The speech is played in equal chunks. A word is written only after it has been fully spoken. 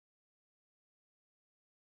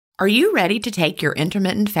Are you ready to take your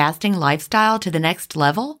intermittent fasting lifestyle to the next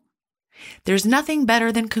level? There's nothing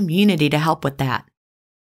better than community to help with that.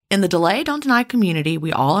 In the Delay Don't Deny community,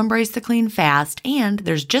 we all embrace the clean fast, and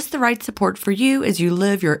there's just the right support for you as you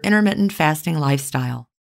live your intermittent fasting lifestyle.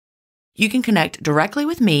 You can connect directly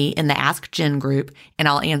with me in the Ask Jen group, and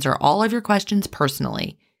I'll answer all of your questions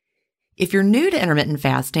personally. If you're new to intermittent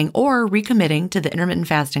fasting or recommitting to the intermittent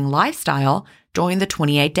fasting lifestyle, join the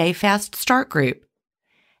 28-day Fast Start group.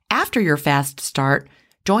 After your fast start,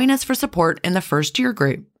 join us for support in the first year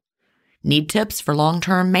group. Need tips for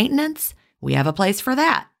long-term maintenance? We have a place for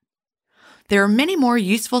that. There are many more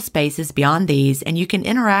useful spaces beyond these, and you can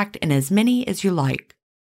interact in as many as you like.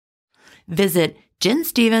 Visit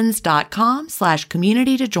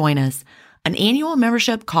jenstevens.com/community to join us. An annual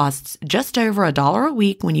membership costs just over $1 a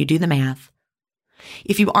week when you do the math.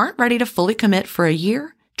 If you aren't ready to fully commit for a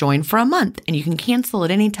year, join for a month and you can cancel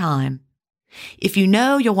at any time. If you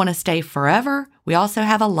know you'll want to stay forever, we also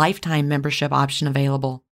have a lifetime membership option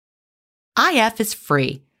available. IF is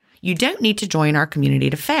free. You don't need to join our community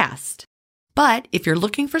to fast. But if you're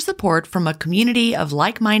looking for support from a community of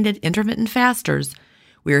like-minded intermittent fasters,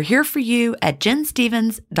 we're here for you at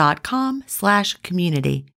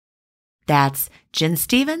jenstevens.com/community. That's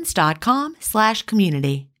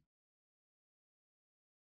jenstevens.com/community.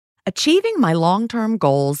 Achieving my long-term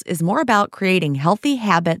goals is more about creating healthy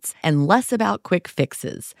habits and less about quick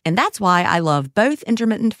fixes. And that's why I love both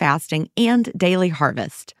intermittent fasting and Daily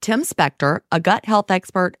Harvest. Tim Spector, a gut health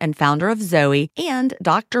expert and founder of Zoe, and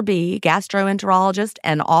Dr. B, gastroenterologist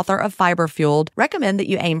and author of Fiber Fueled, recommend that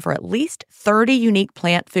you aim for at least 30 unique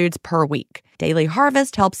plant foods per week. Daily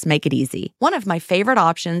Harvest helps make it easy. One of my favorite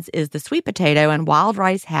options is the sweet potato and wild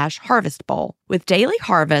rice hash harvest bowl. With Daily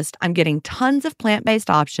Harvest, I'm getting tons of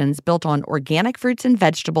plant-based options built on organic fruits and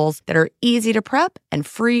vegetables that are easy to prep and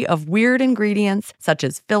free of weird ingredients such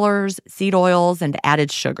as fillers, seed oils, and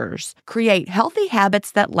added sugars. Create healthy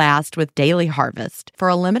habits that last with Daily Harvest. For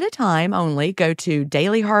a limited time only, go to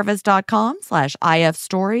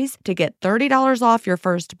dailyharvest.com/ifstories to get $30 off your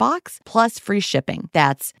first box plus free shipping.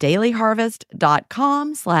 That's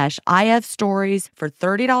dailyharvest.com/ifstories for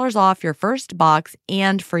 $30 off your first box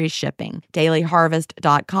and free shipping. dailyharvest.com/ifstories.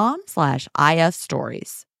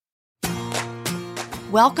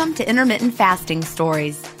 Welcome to Intermittent Fasting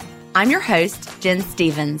Stories. I'm your host, Jen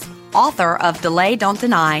Stevens, author of Delay Don't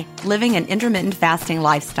Deny, Living an Intermittent Fasting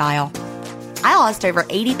Lifestyle. I lost over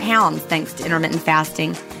 80 pounds thanks to intermittent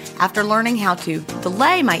fasting after learning how to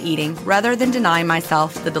delay my eating rather than deny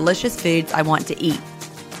myself the delicious foods I want to eat.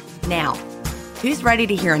 Now, who's ready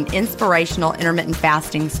to hear an inspirational intermittent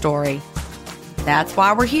fasting story? That's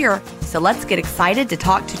why we're here, so let's get excited to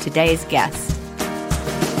talk to today's guest.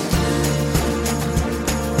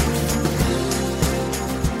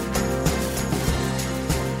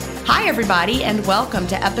 Hi, everybody, and welcome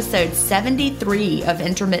to episode 73 of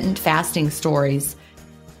Intermittent Fasting Stories.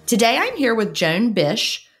 Today, I'm here with Joan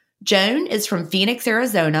Bish. Joan is from Phoenix,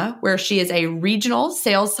 Arizona, where she is a regional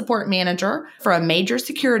sales support manager for a major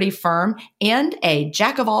security firm and a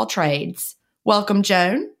jack of all trades. Welcome,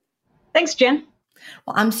 Joan. Thanks, Jen.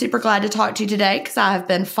 Well, I'm super glad to talk to you today because I have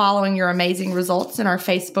been following your amazing results in our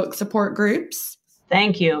Facebook support groups.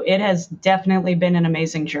 Thank you. It has definitely been an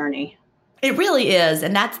amazing journey. It really is.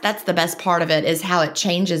 And that's the best part of it, is how it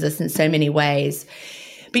changes us in so many ways.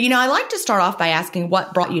 But, I like to start off by asking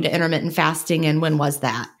what brought you to intermittent fasting and when was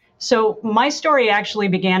that? So my story actually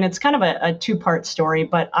began, it's kind of a two-part story,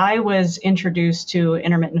 but I was introduced to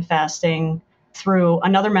intermittent fasting through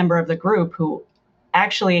another member of the group who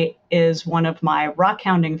actually is one of my rock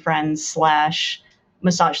hounding friends /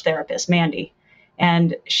 massage therapist, Mandy.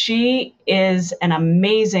 And she is an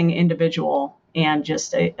amazing individual and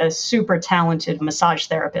just a super talented massage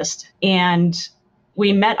therapist. And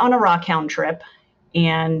we met on a rock hound trip,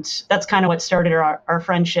 and that's kind of what started our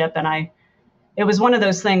friendship. And it was one of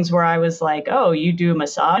those things where I was like, oh, you do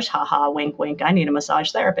massage? Haha, wink, wink. I need a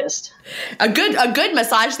massage therapist. A good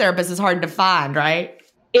massage therapist is hard to find, right?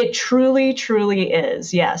 It truly, truly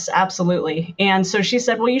is. Yes, absolutely. And so she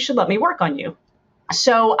said, well, you should let me work on you.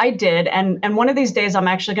 So I did. And one of these days, I'm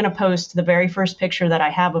actually going to post the very first picture that I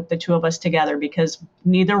have of the two of us together because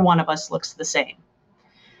neither one of us looks the same.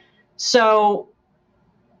 So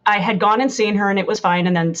I had gone and seen her and it was fine.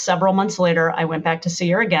 And then several months later, I went back to see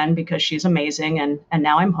her again because she's amazing. And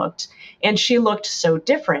now I'm hooked. And she looked so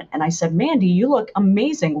different. And I said, Mandy, you look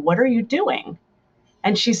amazing. What are you doing?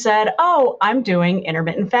 And she said, oh, I'm doing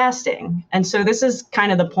intermittent fasting. And so this is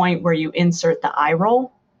kind of the point where you insert the eye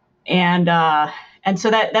roll. And so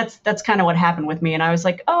that's kind of what happened with me. And I was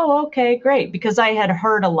like, oh, okay, great. Because I had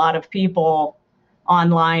heard a lot of people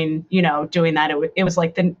online, doing that. It was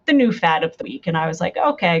like the new fad of the week. And I was like,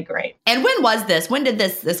 okay, great. And when was this? When did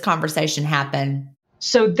this conversation happen?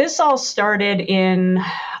 So this all started in,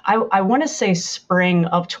 I want to say spring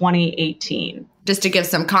of 2018. Just to give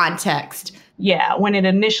some context. Yeah, when it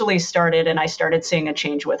initially started and I started seeing a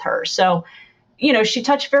change with her. So, she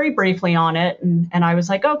touched very briefly on it and I was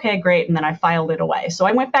like, okay, great. And then I filed it away. So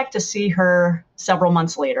I went back to see her several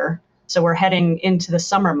months later. So we're heading into the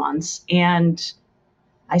summer months. And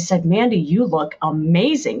I said, Mandy, you look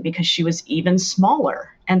amazing, because she was even smaller.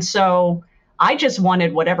 And so I just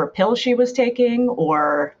wanted whatever pill she was taking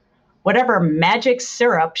or whatever magic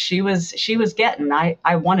syrup she was getting.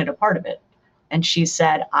 I wanted a part of it. And she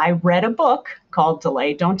said, I read a book called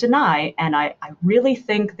Delay, Don't Deny. And I really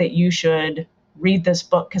think that you should read this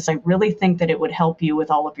book, because I really think that it would help you with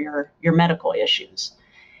all of your medical issues.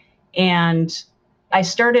 And I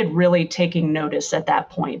started really taking notice at that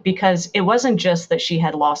point, because it wasn't just that she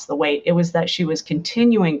had lost the weight. It was that she was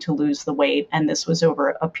continuing to lose the weight. And this was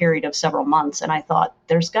over a period of several months. And I thought,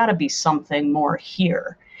 there's got to be something more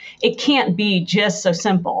here. It can't be just so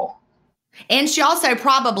simple. And she also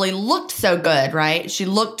probably looked so good, right? She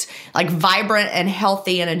looked like vibrant and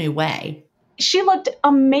healthy in a new way. She looked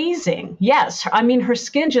amazing. Yes. I mean, her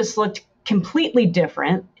skin just looked completely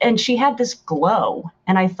different. And she had this glow.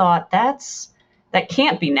 And I thought, that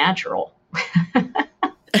can't be natural.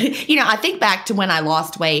 I think back to when I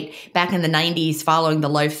lost weight back in the 90s following the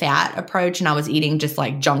low fat approach, and I was eating just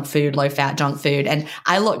like junk food, low fat junk food. And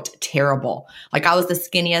I looked terrible. Like I was the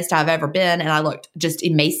skinniest I've ever been. And I looked just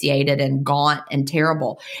emaciated and gaunt and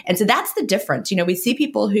terrible. And so that's the difference. We see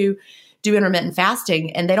people who do intermittent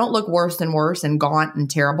fasting and they don't look worse and gaunt and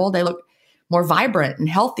terrible. They look more vibrant and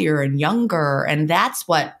healthier and younger. And that's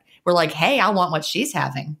what we're like, hey, I want what she's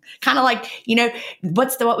having. Kind of like,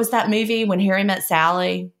 what was that movie When Harry Met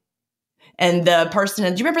Sally? And the person, do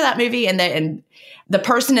you remember that movie? And the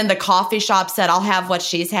person in the coffee shop said, I'll have what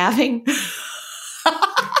she's having.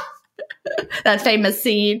 That famous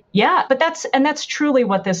scene. Yeah, but that's truly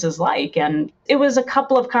what this is like. And it was a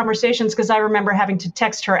couple of conversations, because I remember having to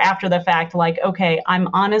text her after the fact, like, okay, I'm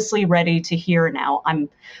honestly ready to hear now. I'm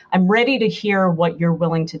ready to hear what you're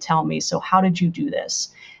willing to tell me. So how did you do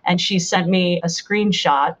this? And she sent me a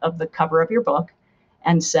screenshot of the cover of your book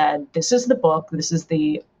and said, this is the book. This is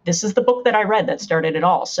the book that I read that started it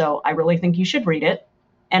all. So I really think you should read it.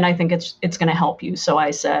 And I think it's going to help you. So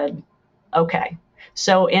I said, okay.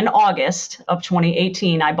 So in August of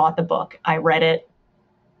 2018, I bought the book. I read it,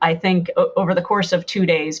 I think, over the course of 2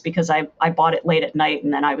 days, because I bought it late at night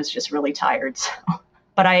and then I was just really tired. So.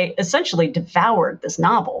 But I essentially devoured this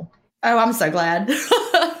novel. Oh, I'm so glad.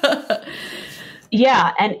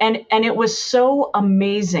 Yeah. And it was so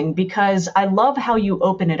amazing, because I love how you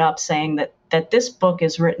open it up saying that this book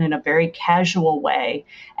is written in a very casual way,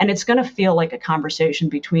 and it's going to feel like a conversation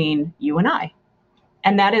between you and I.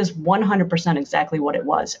 And that is 100% exactly what it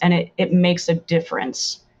was. And it makes a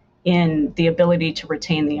difference in the ability to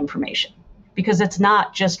retain the information, because it's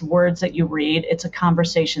not just words that you read, it's a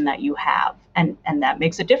conversation that you have. And that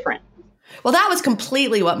makes it different. Well, that was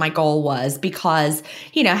completely what my goal was, because,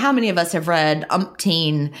 how many of us have read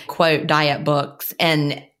umpteen, quote, diet books,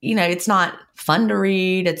 and, it's not fun to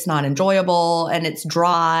read, it's not enjoyable, and it's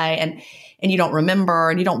dry, and you don't remember,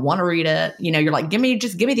 and you don't want to read it. You're like, give me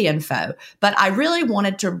the info. But I really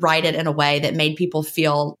wanted to write it in a way that made people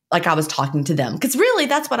feel like I was talking to them, because really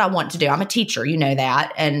that's what I want to do. I'm a teacher,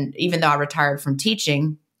 that. And even though I retired from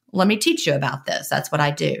teaching, let me teach you about this. That's what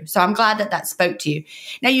I do. So I'm glad that spoke to you.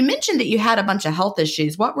 Now, you mentioned that you had a bunch of health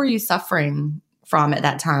issues. What were you suffering from at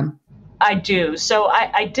that time? I do. So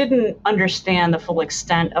I didn't understand the full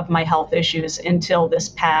extent of my health issues until this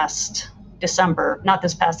past December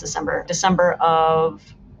of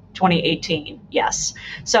 2018. Yes.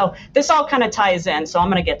 So this all kind of ties in. So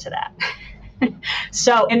I'm going to get to that.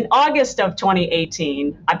 So in August of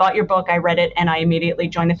 2018, I bought your book, I read it, and I immediately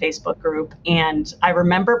joined the Facebook group. And I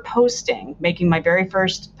remember making my very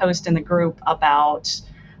first post in the group about,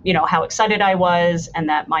 how excited I was, and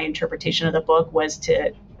that my interpretation of the book was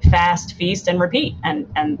to fast, feast, and repeat.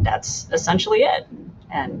 And that's essentially it.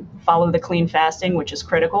 And follow the clean fasting, which is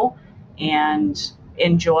critical, and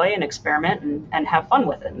enjoy and experiment and have fun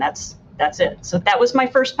with it. And that's it. So that was my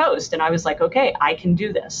first post. And I was like, okay, I can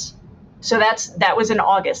do this. So that was in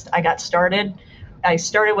August. I got started. I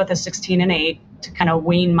started with a 16 and 8 to kind of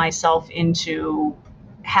wean myself into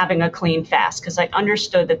having a clean fast, because I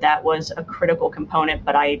understood that was a critical component,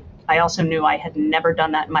 but I also knew I had never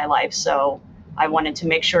done that in my life. So I wanted to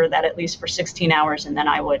make sure that at least for 16 hours, and then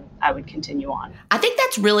I would continue on. I think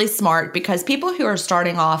that's really smart because people who are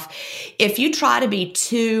starting off, if you try to be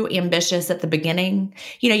too ambitious at the beginning,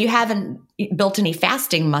 you haven't built any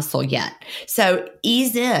fasting muscle yet. So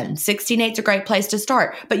ease in. 16/8 is a great place to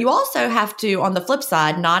start. But you also have to, on the flip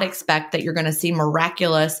side, not expect that you're going to see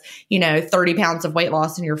miraculous, 30 pounds of weight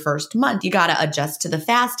loss in your first month. You got to adjust to the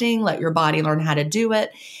fasting, let your body learn how to do it,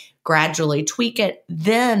 gradually tweak it,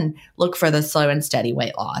 then look for the slow and steady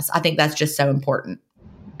weight loss. I think that's just so important.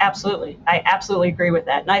 Absolutely. I absolutely agree with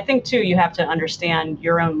that. And I think, too, you have to understand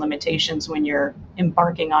your own limitations when you're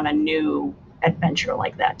embarking on a new adventure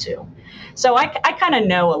like that, too. So I kind of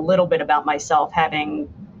know a little bit about myself, having,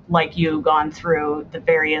 like you, gone through the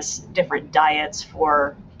various different diets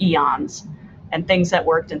for eons and things that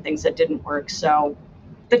worked and things that didn't work. So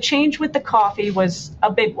the change with the coffee was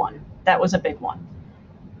a big one. That was a big one.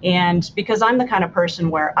 And because I'm the kind of person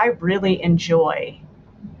where I really enjoy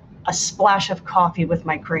a splash of coffee with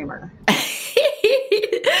my creamer.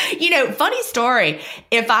 Funny story.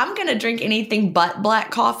 If I'm going to drink anything but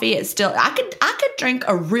black coffee, it's still, I could drink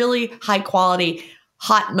a really high quality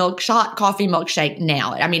hot coffee milkshake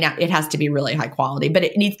now. I mean, it has to be really high quality, but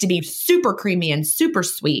it needs to be super creamy and super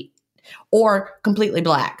sweet or completely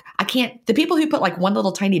black. The people who put like one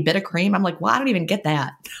little tiny bit of cream, I'm like, well, I don't even get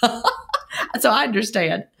that. So I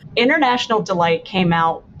understand. International Delight came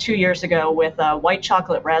out 2 years ago with a white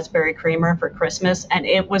chocolate raspberry creamer for Christmas, and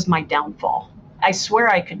it was my downfall. I swear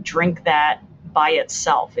I could drink that by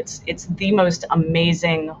itself. It's the most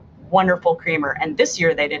amazing, wonderful creamer. And this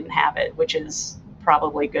year they didn't have it, which is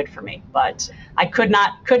probably good for me, but I could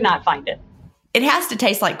not find it. It has to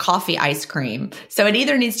taste like coffee ice cream. So it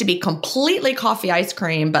either needs to be completely coffee ice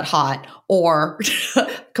cream, but hot, or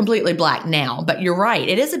completely black now. But you're right.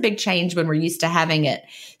 It is a big change when we're used to having it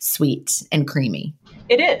sweet and creamy.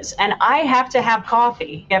 It is. And I have to have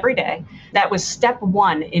coffee every day. That was step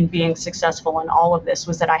one in being successful in all of this,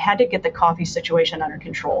 was that I had to get the coffee situation under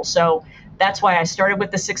control. So that's why I started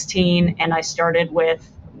with the 16, and I started with,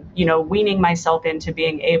 weaning myself into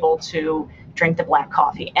being able to drink the black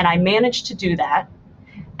coffee. And I managed to do that.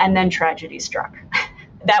 And then tragedy struck.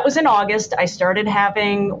 That was in August. I started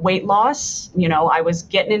having weight loss. I was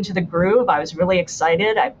getting into the groove. I was really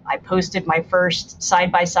excited. I posted my first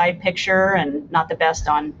side-by-side picture, and not the best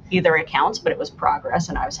on either accounts, but it was progress,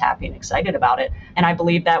 and I was happy and excited about it. And I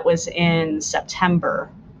believe that was in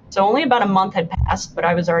September. So only about a month had passed, but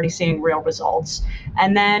I was already seeing real results.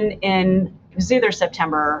 And then it was either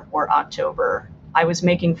September or October, I was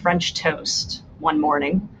making French toast one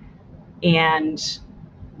morning, and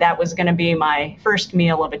that was going to be my first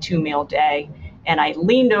meal of a 2-meal day. And I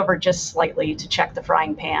leaned over just slightly to check the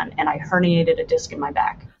frying pan, and I herniated a disc in my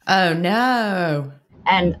back. Oh, no.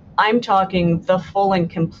 And I'm talking the full and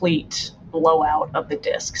complete blowout of the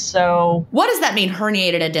disc. So what does that mean,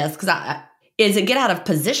 herniated a disc? Is it get out of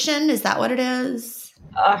position? Is that what it is?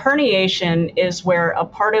 A herniation is where a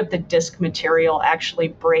part of the disc material actually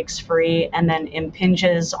breaks free and then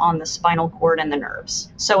impinges on the spinal cord and the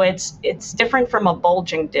nerves. So it's different from a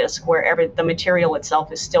bulging disc where the material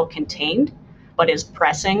itself is still contained, but is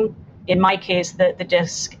pressing. In my case, the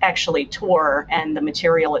disc actually tore, and the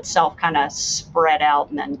material itself kind of spread out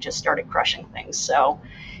and then just started crushing things. So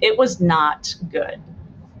it was not good.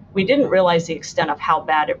 We didn't realize the extent of how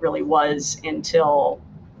bad it really was until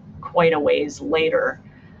quite a ways later.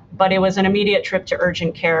 But it was an immediate trip to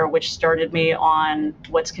urgent care, which started me on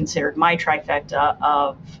what's considered my trifecta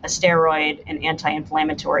of a steroid, an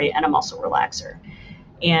anti-inflammatory, and a muscle relaxer.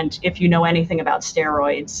 And if you know anything about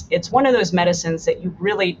steroids, it's one of those medicines that you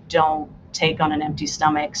really don't take on an empty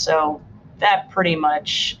stomach. So that pretty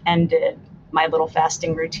much ended my little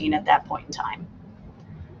fasting routine at that point in time.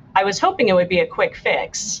 I was hoping it would be a quick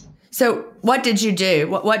fix. So what did you do?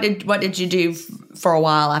 What did you do for a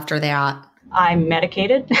while after that? I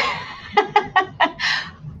medicated.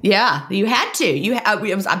 Yeah, you had to.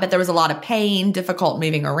 I bet there was a lot of pain, difficult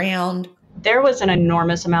moving around. There was an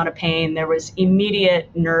enormous amount of pain. There was immediate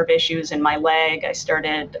nerve issues in my leg. I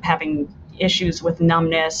started having issues with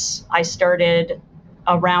numbness. I started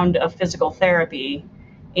a round of physical therapy,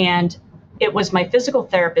 and it was my physical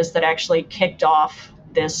therapist that actually kicked off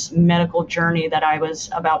this medical journey that I was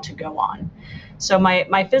about to go on. So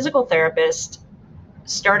my physical therapist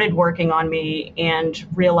started working on me and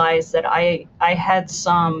realized that I had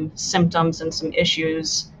some symptoms and some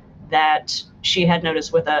issues that she had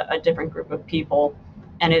noticed with a different group of people.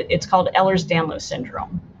 And it's called Ehlers-Danlos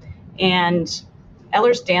syndrome. And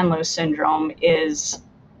Ehlers-Danlos syndrome it's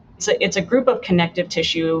a group of connective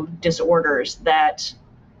tissue disorders that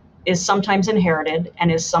is sometimes inherited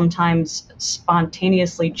and is sometimes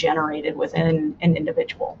spontaneously generated within an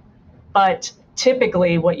individual. But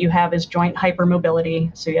typically what you have is joint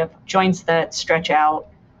hypermobility. So you have joints that stretch out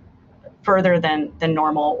further than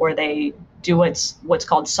normal, or they do what's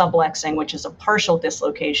called sublexing, which is a partial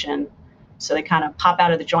dislocation. So they kind of pop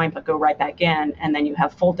out of the joint but go right back in, and then you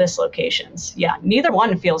have full dislocations. Yeah, neither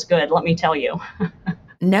one feels good, let me tell you.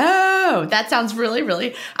 No, that sounds really,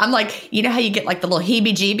 really, I'm like, you know how you get like the little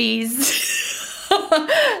heebie-jeebies?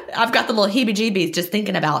 I've got the little heebie-jeebies just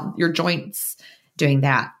thinking about your joints doing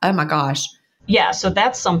that. Oh my gosh. Yeah, so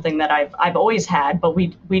that's something that I've always had, but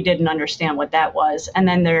we didn't understand what that was. And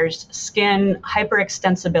then there's skin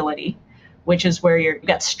hyperextensibility, which is where you've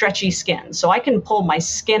got stretchy skin. So I can pull my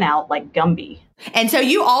skin out like Gumby. And so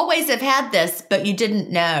you always have had this, but you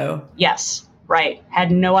didn't know. Yes, right.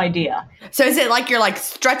 Had no idea. So is it like you're like,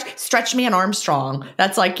 stretch me and Armstrong?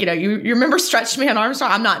 That's like, you remember Stretch Me and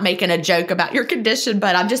Armstrong? I'm not making a joke about your condition,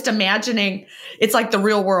 but I'm just imagining it's like the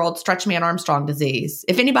real world Stretch Me and Armstrong disease.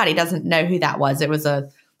 If anybody doesn't know who that was, it was a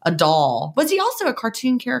doll. Was he also a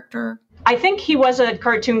cartoon character? I think he was a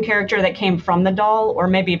cartoon character that came from the doll, or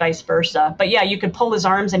maybe vice versa. But yeah, you could pull his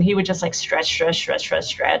arms and he would just like stretch.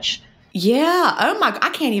 Yeah. Oh my, I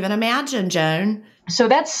can't even imagine, Joan. So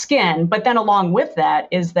that's skin. But then along with that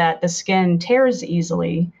is that the skin tears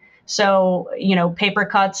easily. So, paper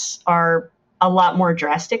cuts are a lot more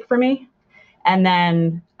drastic for me. And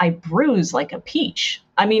then I bruise like a peach.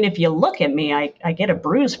 I mean, if you look at me, I get a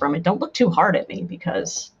bruise from it. Don't look too hard at me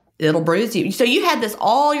because it'll bruise you. So you had this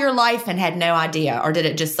all your life and had no idea, or did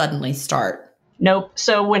it just suddenly start? Nope.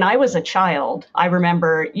 So when I was a child, I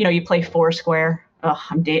remember, you play Foursquare. Oh,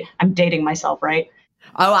 I'm dating myself, right?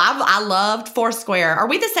 Oh, I loved Foursquare. Are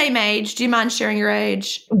we the same age? Do you mind sharing your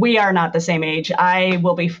age? We are not the same age. I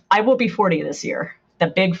will be 40 this year. The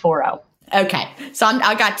big 40. Okay. So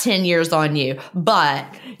I got 10 years on you, but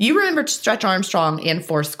you remember Stretch Armstrong in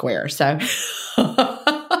Foursquare. So,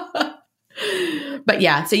 but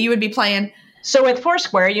yeah, so you would be playing. So with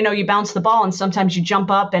Foursquare, you bounce the ball and sometimes you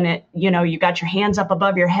jump up and it, you got your hands up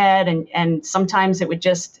above your head and sometimes it would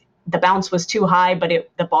the bounce was too high, but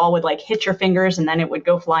the ball would like hit your fingers and then it would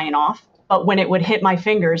go flying off. But when it would hit my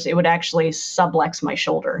fingers, it would actually sublex my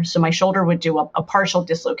shoulder. So my shoulder would do a partial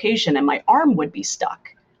dislocation and my arm would be stuck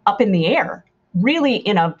up in the air, really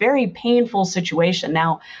in a very painful situation.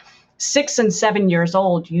 Now, 6 and 7 years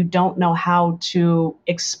old, you don't know how to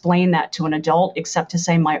explain that to an adult except to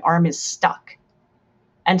say my arm is stuck.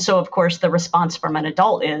 And so, of course, the response from an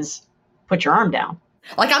adult is put your arm down.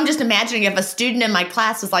 Like, I'm just imagining if a student in my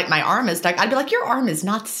class was like, my arm is stuck, I'd be like, your arm is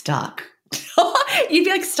not stuck. You'd be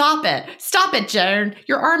like, stop it, Joan.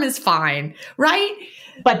 Your arm is fine, right?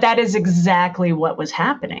 But that is exactly what was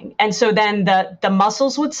happening. And so then the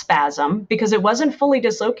muscles would spasm because it wasn't fully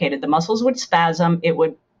dislocated. The muscles would spasm. It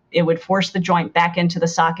would force the joint back into the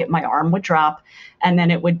socket. My arm would drop and then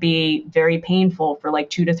it would be very painful for like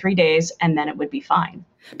 2 to 3 days and then it would be fine.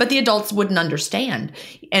 But the adults wouldn't understand.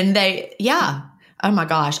 And oh my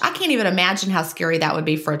gosh, I can't even imagine how scary that would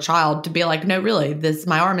be for a child to be like, no, really,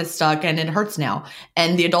 my arm is stuck and it hurts now.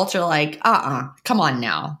 And the adults are like, come on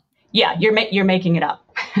now. Yeah, you're making it up.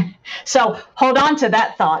 So hold on to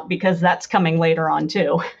that thought because that's coming later on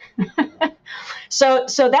too. So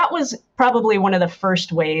that was probably one of the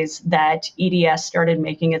first ways that EDS started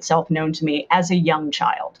making itself known to me as a young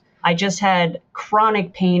child. I just had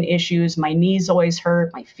chronic pain issues. My knees always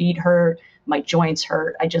hurt, my feet hurt, my joints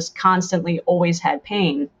hurt. I just constantly always had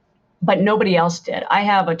pain, but nobody else did. I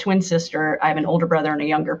have a twin sister. I have an older brother and a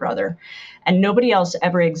younger brother, and nobody else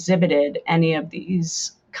ever exhibited any of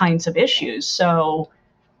these kinds of issues. So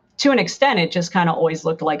to an extent, it just kind of always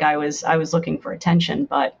looked like I was looking for attention,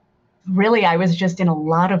 but really I was just in a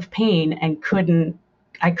lot of pain and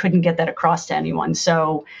I couldn't get that across to anyone.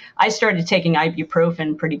 So I started taking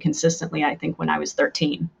ibuprofen pretty consistently, I think, when I was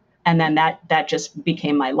 13. And then that just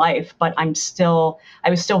became my life. But I was still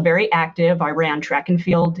very active. I ran track and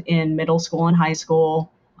field in middle school and high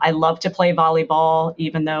school. I loved to play volleyball,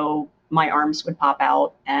 even though my arms would pop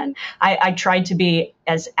out. And I tried to be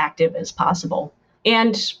as active as possible.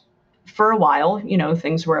 And for a while,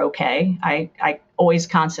 things were okay. I always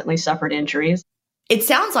constantly suffered injuries. It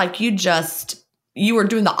sounds like you were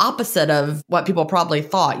doing the opposite of what people probably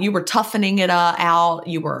thought. You were toughening it out.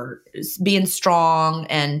 You were being strong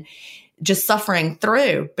and just suffering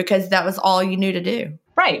through because that was all you knew to do.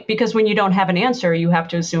 Right. Because when you don't have an answer, you have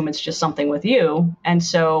to assume it's just something with you. And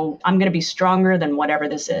so I'm going to be stronger than whatever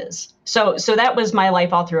this is. So that was my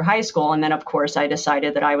life all through high school. And then, of course, I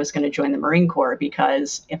decided that I was going to join the Marine Corps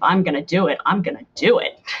because if I'm going to do it, I'm going to do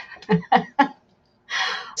it.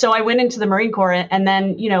 So I went into the Marine Corps, and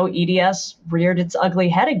then, EDS reared its ugly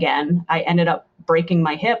head again. I ended up breaking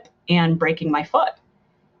my hip and breaking my foot.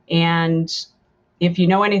 And if you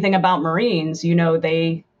know anything about Marines,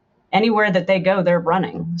 anywhere that they go, they're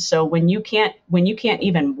running. So when you can't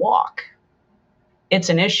even walk, it's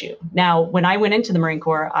an issue. Now, when I went into the Marine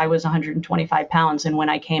Corps, I was 125 pounds. And when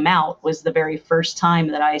I came out was the very first time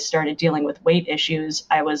that I started dealing with weight issues.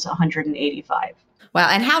 I was 185. Wow.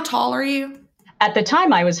 And how tall are you? At the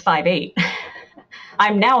time, I was 5'8".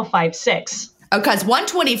 I'm now 5'6". Oh, because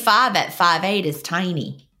 125 at 5'8" is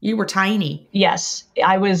tiny. You were tiny. Yes,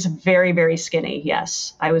 I was very, very skinny.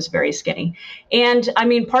 Yes, I was very skinny. And I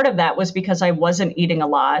mean, part of that was because I wasn't eating a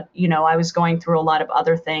lot. I was going through a lot of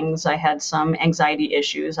other things. I had some anxiety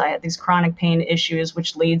issues. I had these chronic pain issues,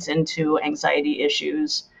 which leads into anxiety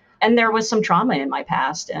issues. And there was some trauma in my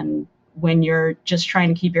past. And when you're just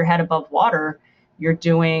trying to keep your head above water, you're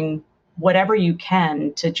doing whatever you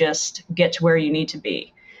can to just get to where you need to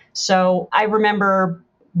be. So I remember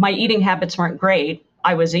my eating habits weren't great.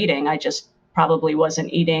 I was eating. I just probably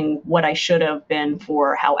wasn't eating what I should have been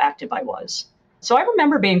for how active I was. So I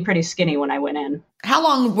remember being pretty skinny when I went in. How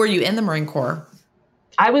long were you in the Marine Corps?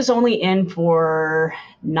 I was only in for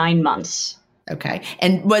 9 months. Okay.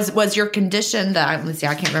 And was your condition let's see,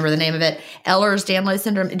 I can't remember the name of it, Ehlers-Danlos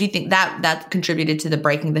syndrome? Do you think that contributed to the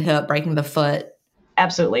breaking the hip, breaking the foot?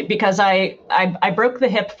 Absolutely, because I broke the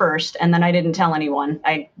hip first, and then I didn't tell anyone.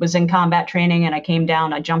 I was in combat training, and I came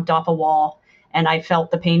down, I jumped off a wall, and I felt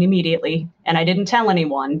the pain immediately. And I didn't tell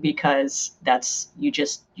anyone because you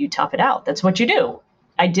tough it out. That's what you do.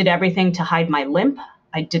 I did everything to hide my limp.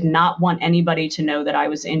 I did not want anybody to know that I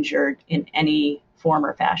was injured in any form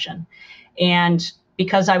or fashion. And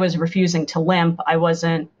because I was refusing to limp, I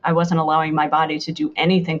wasn't allowing my body to do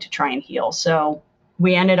anything to try and heal. So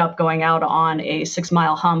we ended up going out on a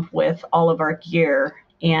 6-mile hump with all of our gear,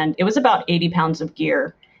 and it was about 80 pounds of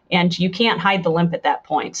gear. And you can't hide the limp at that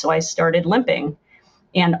point. So I started limping,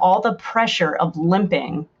 and all the pressure of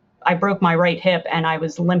limping, I broke my right hip and I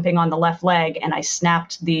was limping on the left leg, and I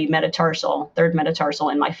snapped the third metatarsal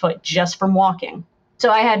in my foot just from walking. So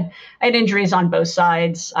I had injuries on both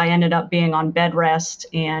sides. I ended up being on bed rest,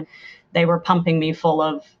 and they were pumping me full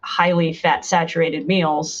of highly fat saturated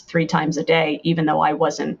meals 3 times a day, even though I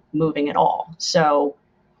wasn't moving at all. So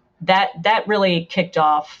that really kicked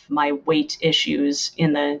off my weight issues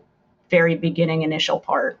in the very beginning initial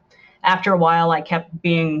part. After a while, I kept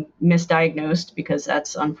being misdiagnosed because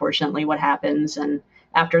that's unfortunately what happens. And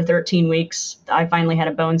after 13 weeks, I finally had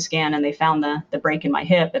a bone scan, and they found the break in my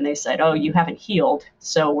hip, and they said, "Oh, you haven't healed,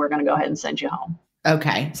 so we're going to go ahead and send you home."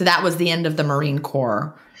 Okay. So that was the end of the Marine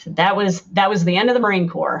Corps. So that was the end of the Marine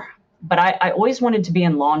Corps. But I always wanted to be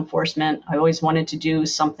in law enforcement. I always wanted to do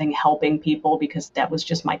something helping people because that was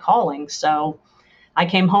just my calling. So I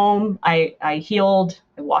came home, I healed,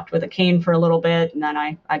 I walked with a cane for a little bit, and then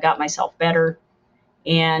I got myself better.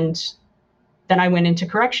 And then I went into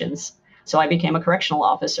corrections. So I became a correctional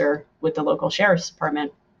officer with the local sheriff's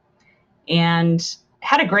department and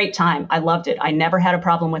had a great time. I loved it. I never had a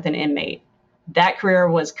problem with an inmate. That career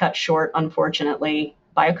was cut short, unfortunately,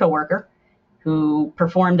 by a coworker who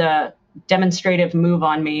performed a demonstrative move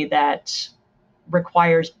on me that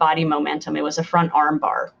requires body momentum. It was a front arm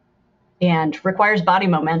bar and requires body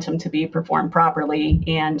momentum to be performed properly.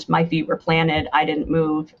 And my feet were planted. I didn't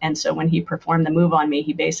move. And so when he performed the move on me,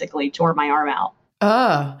 he basically tore my arm out.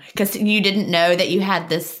 Oh, because you didn't know that you had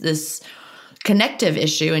this connective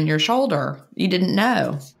issue in your shoulder. You didn't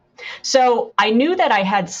know. So I knew that I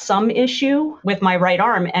had some issue with my right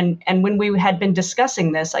arm. And when we had been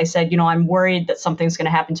discussing this, I said, I'm worried that something's going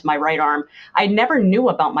to happen to my right arm. I never knew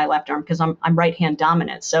about my left arm because I'm right hand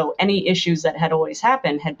dominant. So any issues that had always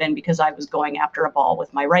happened had been because I was going after a ball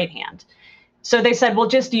with my right hand. So they said, well,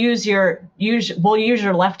 just we'll use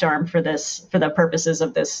your left arm for the purposes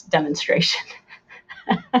of this demonstration.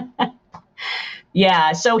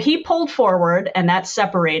 Yeah, so he pulled forward and that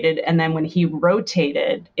separated. And then when he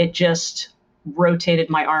rotated, it just rotated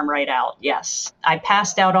my arm right out. Yes. I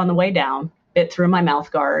passed out on the way down, bit through my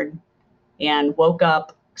mouth guard, and woke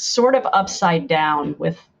up sort of upside down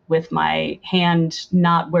with my hand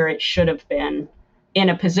not where it should have been, in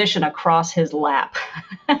a position across his lap.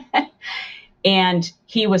 And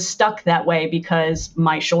he was stuck that way because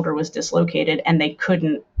my shoulder was dislocated and they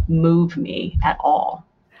couldn't move me at all.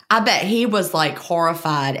 I bet he was like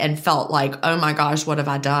horrified and felt like, oh my gosh, what have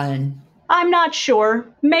I done? I'm not sure.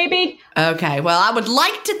 Maybe. Okay. Well, I would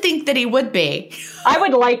like to think that he would be. I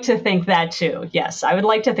would like to think that too. Yes, I would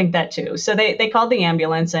like to think that too. So they called the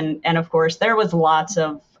ambulance and of course there was lots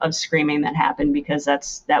of screaming that happened because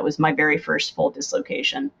that was my very first full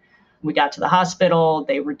dislocation. We got to the hospital,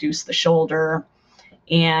 they reduced the shoulder,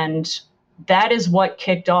 and that is what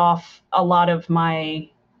kicked off a lot of my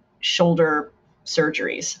shoulder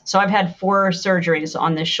surgeries. So I've had 4 surgeries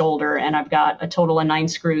on this shoulder, and I've got a total of 9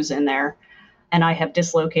 screws in there, and I have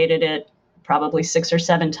dislocated it probably 6 or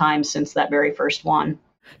 7 times since that very first one.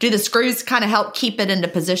 Do the screws kind of help keep it into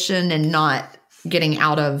position and not getting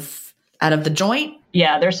out of the joint?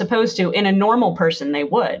 Yeah, they're supposed to. In a normal person, they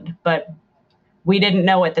would, but we didn't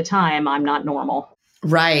know at the time I'm not normal.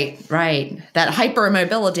 Right. That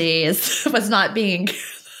hypermobility was not being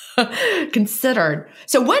considered.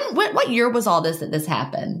 So what year was all this that this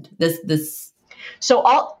happened? This. So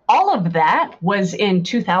all of that was in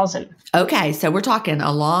 2000. Okay, so we're talking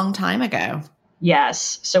a long time ago.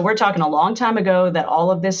 Yes. So we're talking a long time ago that all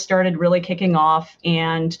of this started really kicking off.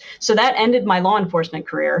 And so that ended my law enforcement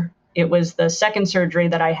career. It was the second surgery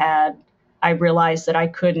that I had. I realized that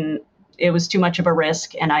it was too much of a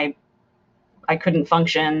risk, and I couldn't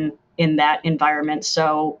function in that environment.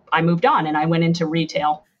 So I moved on and I went into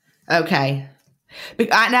retail. Okay.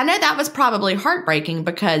 And I know that was probably heartbreaking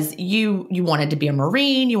because you wanted to be a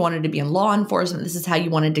Marine, you wanted to be in law enforcement. This is how you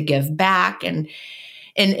wanted to give back. And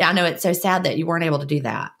I know it's so sad that you weren't able to do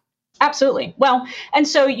that. Absolutely. Well, and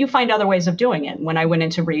so you find other ways of doing it. When I went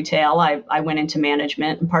into retail, I went into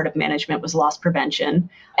management, and part of management was loss prevention.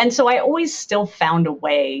 And so I always still found a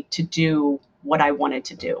way to do what I wanted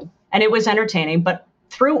to do. And it was entertaining. But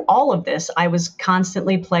through all of this, I was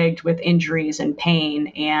constantly plagued with injuries and pain,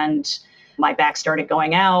 and my back started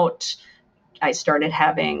going out. I started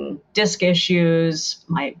having disc issues.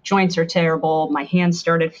 My joints are terrible. My hands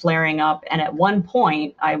started flaring up. And at one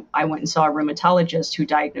point, I went and saw a rheumatologist who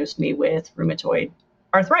diagnosed me with rheumatoid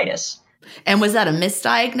arthritis. And was that a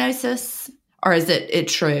misdiagnosis, or is it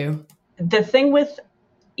true? The thing with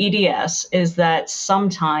EDS is that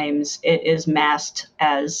sometimes it is masked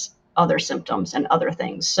as other symptoms and other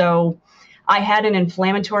things. So I had an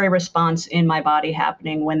inflammatory response in my body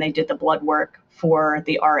happening when they did the blood work for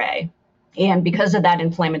the RA. And because of that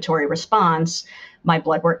inflammatory response, my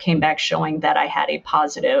blood work came back showing that I had a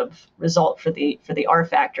positive result for the R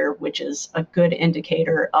factor, which is a good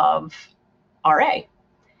indicator of RA.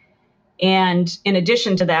 And in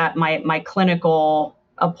addition to that, my clinical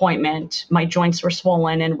appointment, my joints were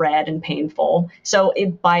swollen and red and painful. So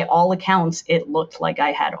by all accounts, it looked like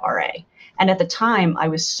I had RA. And at the time, I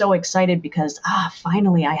was so excited because,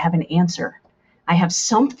 finally, I have an answer. I have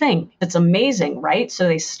something that's amazing, right? So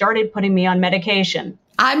they started putting me on medication.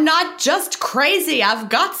 I'm not just crazy. I've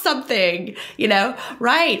got something,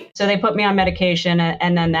 right? So they put me on medication,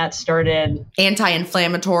 and then that started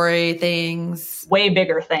anti-inflammatory things, way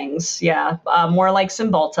bigger things. Yeah. More like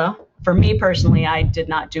Cymbalta. For me personally, I did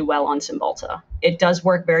not do well on Cymbalta. It does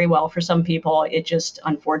work very well for some people. It just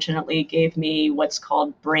unfortunately gave me what's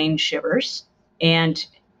called brain shivers. And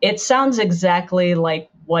it sounds exactly like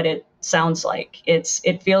what it sounds like.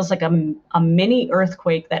 It feels like a mini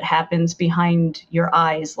earthquake that happens behind your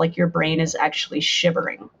eyes, like your brain is actually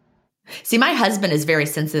shivering. See, my husband is very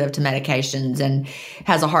sensitive to medications and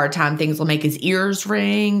has a hard time. Things will make his ears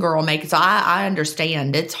ring or will make it. So I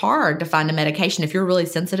understand it's hard to find a medication if you're really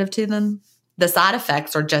sensitive to them. The side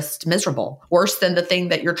effects are just miserable, worse than the thing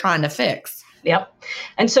that you're trying to fix. Yep.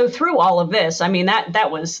 And so through all of this, I mean,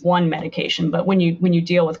 that was one medication. But when you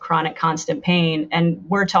deal with chronic constant pain, and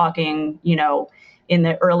we're talking, in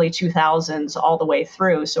the early 2000s all the way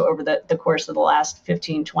through. So over the course of the last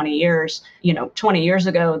 15, 20 years, 20 years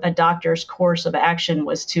ago, a doctor's course of action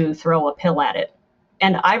was to throw a pill at it.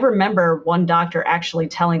 And I remember one doctor actually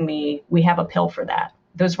telling me, we have a pill for that.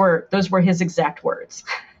 Those were his exact words.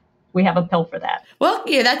 We have a pill for that. Well,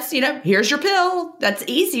 yeah, that's, here's your pill. That's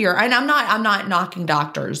easier. And I'm not knocking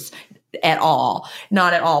doctors at all.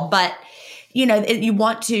 Not at all. But, you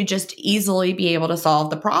want to just easily be able to solve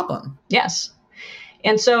the problem. Yes.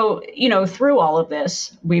 And so, through all of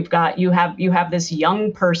this, you have this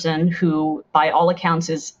young person who, by all accounts,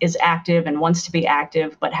 is active and wants to be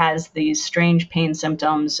active, but has these strange pain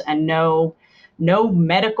symptoms and no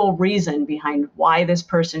medical reason behind why this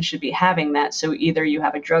person should be having that. So either you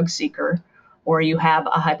have a drug seeker or you have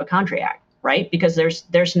a hypochondriac, right? Because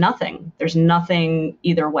there's nothing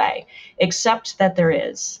either way, except that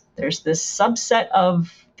there's this subset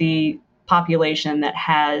of the population that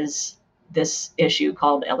has this issue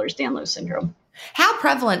called Ehlers-Danlos syndrome. How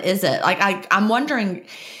prevalent is it? Like, I'm wondering,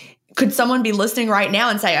 could someone be listening right now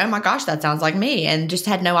and say, oh my gosh, that sounds like me, and just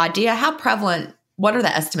had no idea? How prevalent? What are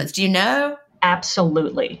the estimates? Do you know?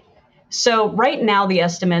 Absolutely. So right now, the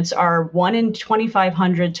estimates are 1 in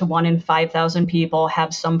 2,500 to 1 in 5,000 people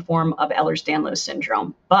have some form of Ehlers-Danlos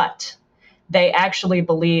syndrome. But they actually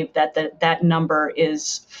believe that that number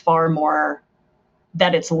is far more,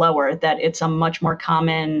 that it's lower, that it's a much more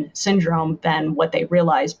common syndrome than what they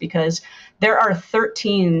realize, because there are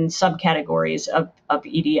 13 subcategories of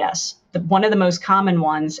EDS. One of the most common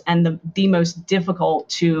ones and the most difficult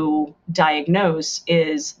to diagnose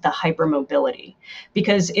is the hypermobility,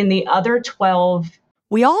 because in the other 12,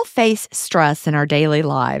 we all face stress in our daily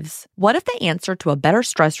lives. What if the answer to a better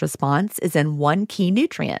stress response is in one key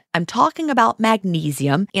nutrient? I'm talking about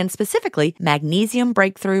magnesium, and specifically Magnesium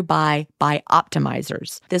Breakthrough by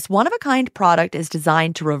Optimizers. This one-of-a-kind product is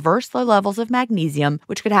designed to reverse low levels of magnesium,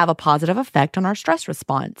 which could have a positive effect on our stress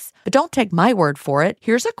response. But don't take my word for it.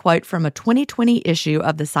 Here's a quote from a 2020 issue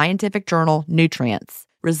of the scientific journal Nutrients.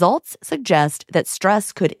 Results suggest that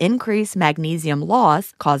stress could increase magnesium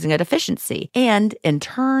loss, causing a deficiency, and in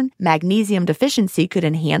turn, magnesium deficiency could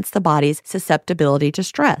enhance the body's susceptibility to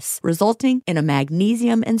stress, resulting in a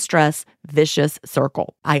magnesium and stress vicious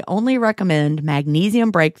circle. I only recommend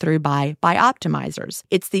Magnesium Breakthrough by Optimizers.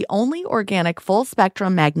 It's the only organic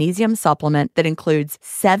full-spectrum magnesium supplement that includes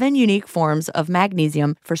 7 unique forms of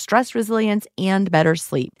magnesium for stress resilience and better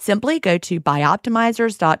sleep. Simply go to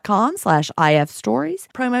bioptimizers.com/ifstories,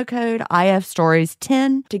 promo code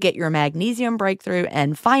IFStories10 to get your Magnesium Breakthrough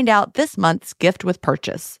and find out this month's gift with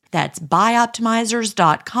purchase. That's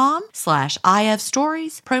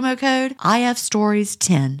bioptimizers.com/IFstories, promo code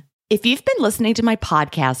IFStories10. If you've been listening to my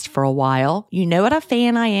podcast for a while, you know what a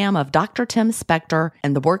fan I am of Dr. Tim Spector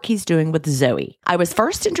and the work he's doing with Zoe. I was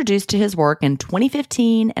first introduced to his work in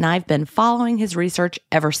 2015, and I've been following his research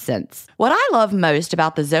ever since. What I love most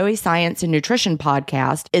about the Zoe Science and Nutrition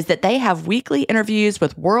podcast is that they have weekly interviews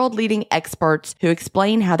with world-leading experts who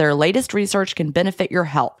explain how their latest research can benefit your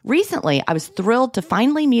health. Recently, I was thrilled to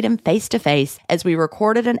finally meet him face-to-face as we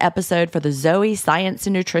recorded an episode for the Zoe Science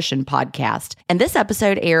and Nutrition podcast, and this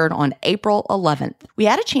episode aired on April 11th. We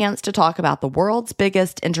had a chance to talk about the world's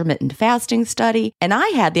biggest intermittent fasting study, and I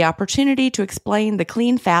had the opportunity to explain the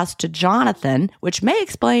clean fast to Jonathan, which may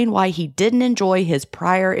explain why he didn't enjoy his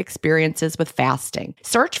prior experiences with fasting.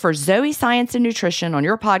 Search for Zoe Science and Nutrition on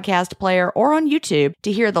your podcast player or on YouTube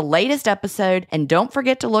to hear the latest episode, and don't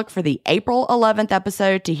forget to look for the April 11th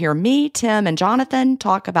episode to hear me, Tim, and Jonathan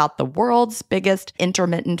talk about the world's biggest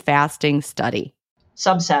intermittent fasting study.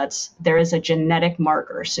 Subsets, there is a genetic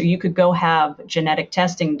marker. So you could go have genetic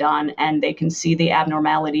testing done and they can see the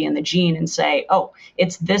abnormality in the gene and say, oh,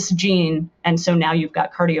 it's this gene. And so now you've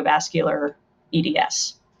got cardiovascular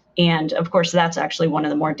EDS. And of course, that's actually one of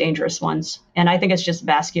the more dangerous ones. And I think it's just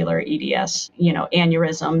vascular EDS,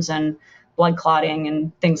 aneurysms and blood clotting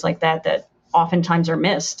and things like that, that oftentimes are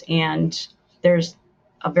missed. And there's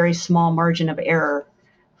a very small margin of error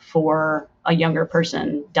for a younger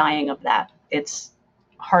person dying of that. It's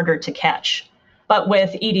harder to catch. But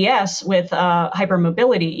with EDS, with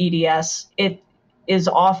hypermobility EDS, it is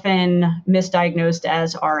often misdiagnosed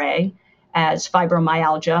as RA, as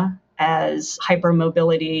fibromyalgia, as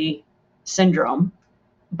hypermobility syndrome.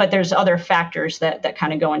 But there's other factors that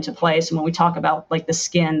kind of go into place. And when we talk about like the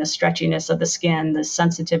skin, the stretchiness of the skin, the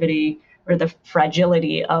sensitivity or the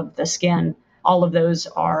fragility of the skin, all of those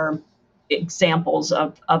are examples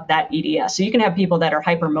of that EDS. So you can have people that are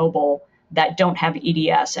hypermobile that don't have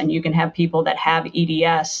EDS, and you can have people that have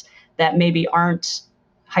EDS that maybe aren't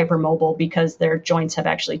hypermobile because their joints have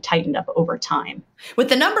actually tightened up over time. With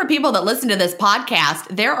the number of people that listen to this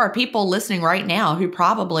podcast, there are people listening right now who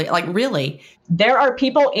probably, really. There are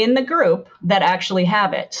people in the group that actually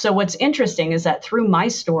have it. So what's interesting is that through my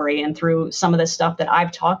story and through some of the stuff that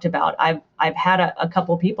I've talked about, I've had a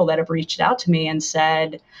couple of people that have reached out to me and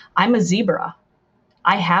said, I'm a zebra.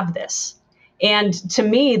 I have this. And to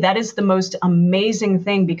me, that is the most amazing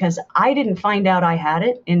thing, because I didn't find out I had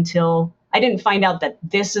it until I didn't find out that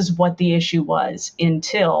this is what the issue was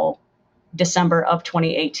until December of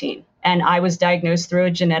 2018. And I was diagnosed through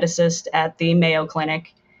a geneticist at the Mayo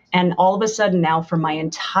Clinic. And all of a sudden now, for my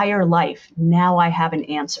entire life, now I have an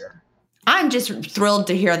answer. I'm just thrilled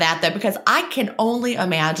to hear that, though, because I can only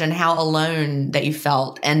imagine how alone that you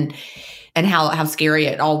felt and how scary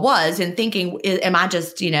it all was, and thinking, am I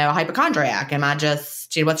just, a hypochondriac? Am I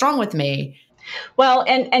just, what's wrong with me? Well,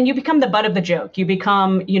 and you become the butt of the joke. You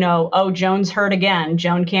become, oh, Joan's hurt again.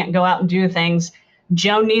 Joan can't go out and do things.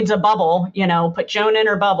 Joan needs a bubble, put Joan in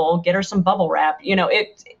her bubble, get her some bubble wrap.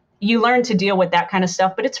 you learn to deal with that kind of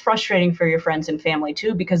stuff, but it's frustrating for your friends and family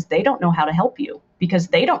too, because they don't know how to help you, because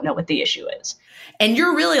they don't know what the issue is. And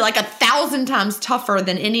you're really like 1,000 times tougher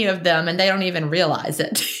than any of them, and they don't even realize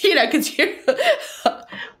it, because you're...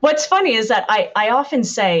 What's funny is that I often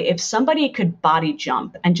say if somebody could body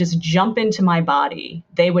jump and just jump into my body,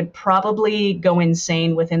 they would probably go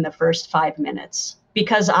insane within the first 5 minutes,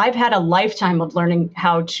 because I've had a lifetime of learning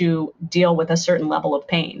how to deal with a certain level of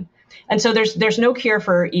pain. And so there's no cure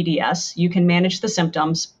for EDS. You can manage the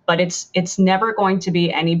symptoms, but it's never going to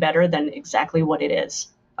be any better than exactly what it is.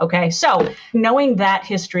 Okay, so knowing that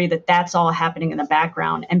history, that's all happening in the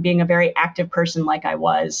background, and being a very active person like I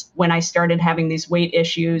was, when I started having these weight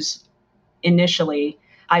issues initially,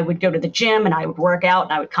 I would go to the gym and I would work out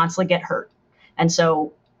and I would constantly get hurt. And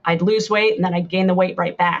so I'd lose weight and then I'd gain the weight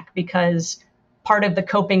right back, because part of the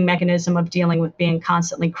coping mechanism of dealing with being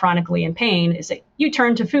constantly chronically in pain is that you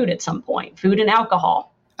turn to food at some point, food and alcohol.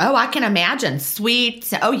 Oh, I can imagine.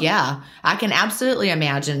 Sweets. Oh, yeah. I can absolutely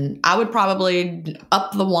imagine. I would probably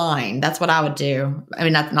up the wine. That's what I would do. I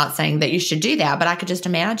mean, that's not saying that you should do that, but I could just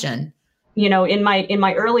imagine. In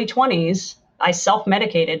my early 20s, I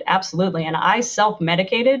self-medicated, absolutely. And I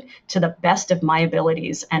self-medicated to the best of my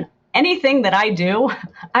abilities. And anything that I do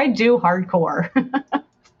hardcore.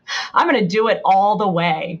 I'm going to do it all the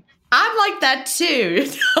way. I'm like that too.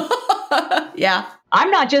 Yeah. I'm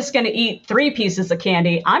not just going to eat 3 pieces of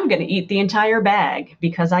candy. I'm going to eat the entire bag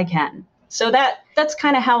because I can. So that's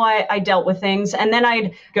kind of how I dealt with things. And then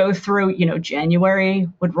I'd go through, January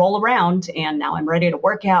would roll around and now I'm ready to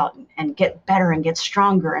work out and get better and get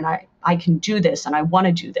stronger. And I can do this and I want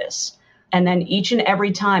to do this. And then each and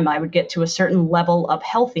every time I would get to a certain level of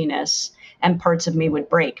healthiness and parts of me would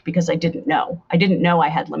break because I didn't know. I didn't know I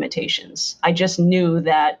had limitations. I just knew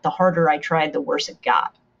that the harder I tried, the worse it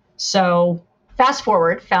got. So fast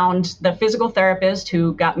forward, found the physical therapist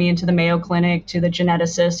who got me into the Mayo Clinic, to the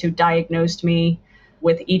geneticist who diagnosed me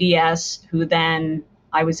with EDS, who then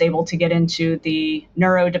I was able to get into the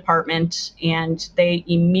neuro department, and they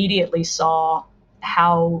immediately saw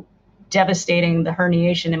how devastating the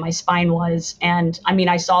herniation in my spine was. And I mean,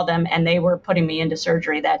 I saw them and they were putting me into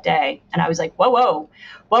surgery that day. And I was like, whoa,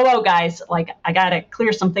 guys, like I got to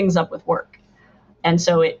clear some things up with work. And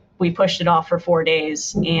so we pushed it off for 4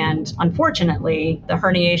 days. And unfortunately, the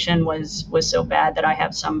herniation was so bad that I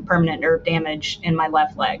have some permanent nerve damage in my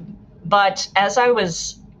left leg. But as I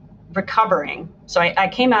was recovering, so I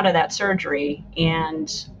came out of that surgery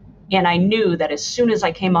and I knew that as soon as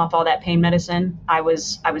I came off all that pain medicine, I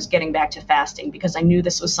was getting back to fasting because I knew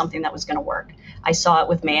this was something that was going to work. I saw it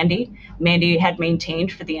with Mandy. Mandy had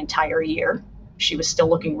maintained for the entire year. She was still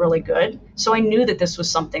looking really good. So I knew that this was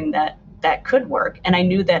something that could work. And I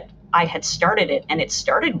knew that I had started it and it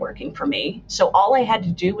started working for me. So all I had to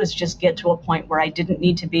do was just get to a point where I didn't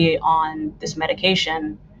need to be on this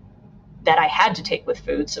medication that I had to take with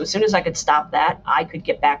food. So as soon as I could stop that, I could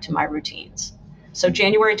get back to my routines. So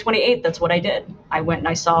January 28th, that's what I did. I went and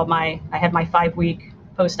I had my 5-week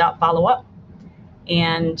post-op follow-up.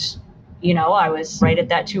 And, I was right at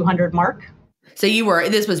that 200 mark. So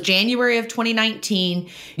this was January of 2019.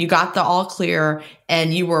 You got the all clear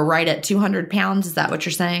and you were right at 200 pounds. Is that what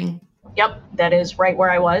you're saying? Yep, that is right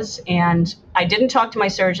where I was. And I didn't talk to my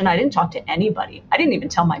surgeon. I didn't talk to anybody. I didn't even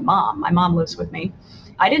tell my mom. My mom lives with me.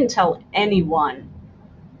 I didn't tell anyone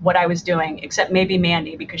what I was doing, except maybe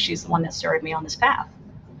Mandy, because she's the one that started me on this path.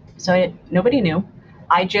 So nobody knew.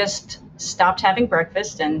 I just stopped having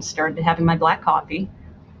breakfast and started having my black coffee.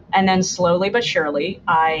 And then slowly but surely,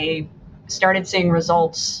 I started seeing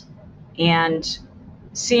results, and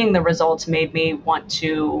seeing the results made me want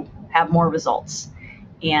to have more results.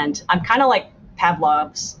 And I'm kind of like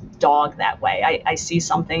Pavlov's dog that way. I see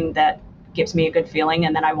something that gives me a good feeling,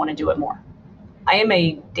 and then I want to do it more. I am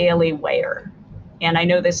a daily weigher. And I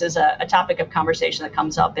know this is a topic of conversation that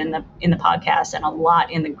comes up in the podcast and a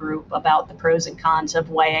lot in the group about the pros and cons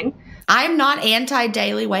of weighing. I'm not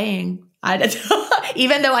anti-daily weighing.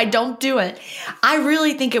 Even though I don't do it, I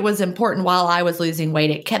really think it was important while I was losing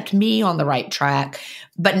weight. It kept me on the right track.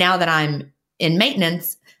 But now that I'm in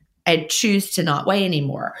maintenance, I choose to not weigh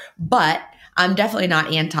anymore. But I'm definitely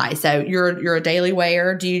not anti. So you're a daily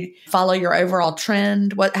weigher. Do you follow your overall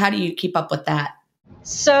trend? How do you keep up with that?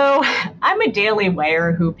 So I'm a daily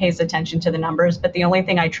weigher who pays attention to the numbers, but the only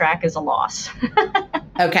thing I track is a loss.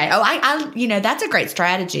 Okay. Oh, I that's a great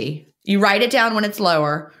strategy. You write it down when it's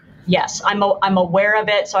lower. Yes, I'm aware of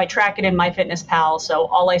it. So I track it in MyFitnessPal. So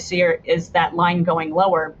all I see is that line going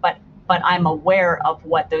lower, but I'm aware of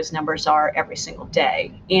what those numbers are every single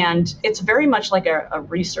day. And it's very much like a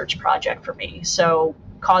research project for me. So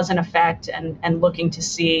cause and effect and looking to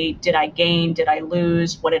see, did I gain, did I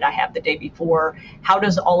lose, what did I have the day before? How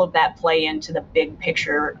does all of that play into the big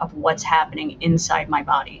picture of what's happening inside my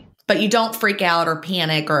body? But you don't freak out or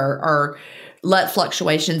panic or let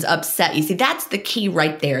fluctuations upset you. See, that's the key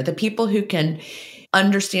right there. The people who can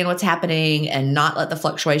understand what's happening and not let the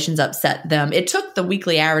fluctuations upset them. It took the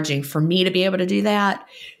weekly averaging for me to be able to do that.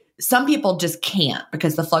 Some people just can't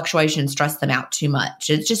because the fluctuations stress them out too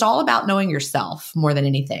much. It's just all about knowing yourself more than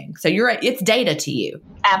anything. So it's data to you.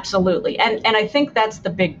 Absolutely. And I think that's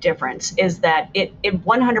the big difference, is that it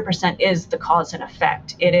 100% is the cause and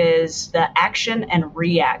effect. It is the action and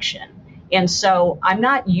reaction. And so I'm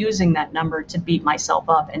not using that number to beat myself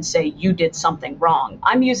up and say, you did something wrong.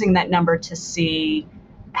 I'm using that number to see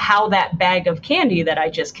how that bag of candy that I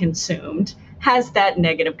just consumed has that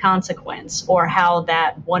negative consequence, or how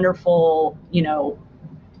that wonderful,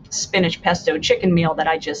 spinach pesto chicken meal that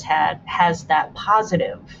I just had has that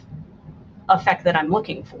positive effect that I'm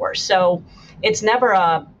looking for. So it's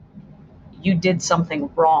never you did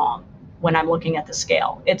something wrong when I'm looking at the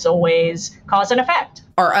scale. It's always cause and effect.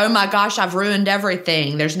 Or, oh my gosh, I've ruined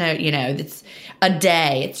everything. There's no, it's a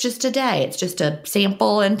day. It's just a day. It's just a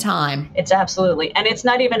sample in time. It's absolutely. And it's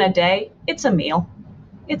not even a day. It's a meal.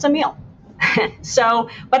 It's a meal. So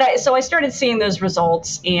I started seeing those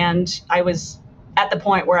results, and I was at the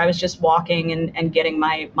point where I was just walking and getting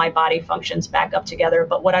my body functions back up together.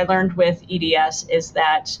 But what I learned with EDS is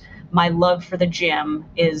that my love for the gym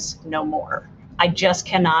is no more. I just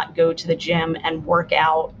cannot go to the gym and work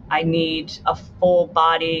out. I need a full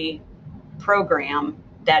body program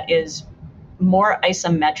that is more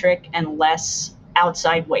isometric and less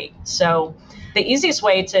outside weight. So the easiest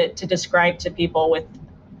way to describe to people with,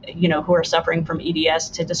 who are suffering from EDS,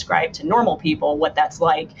 to describe to normal people what that's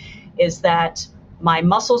like, is that my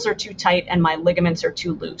muscles are too tight and my ligaments are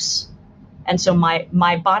too loose. And so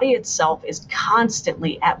my body itself is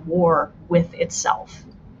constantly at war with itself.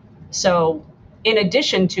 So in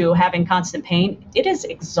addition to having constant pain, it is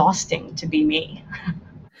exhausting to be me.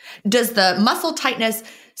 Does the muscle tightness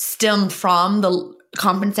stem from the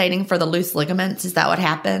compensating for the loose ligaments? Is that what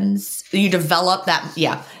happens? You develop that?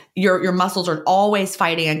 Yeah. Your muscles are always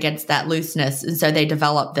fighting against that looseness. And so they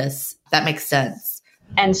develop this. That makes sense.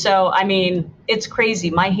 And so, it's crazy.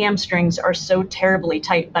 My hamstrings are so terribly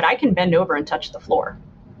tight, but I can bend over and touch the floor.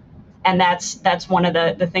 And that's one of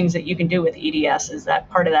the things that you can do with EDS, is that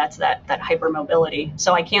part of that's that hypermobility.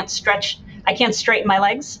 So I can't straighten my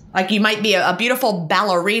legs. Like you might be a beautiful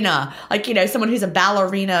ballerina, like, someone who's a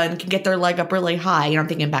ballerina and can get their leg up really high. I'm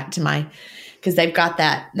thinking back to because they've got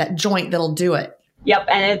that joint that'll do it. Yep.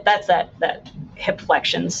 And that's that hip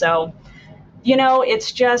flexion. So,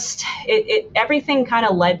 it's just, everything kind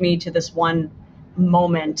of led me to this one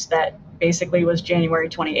moment that basically was January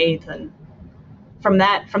 28th. And from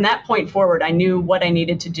that point forward, I knew what I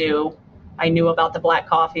needed to do. I knew about the black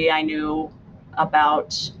coffee. I knew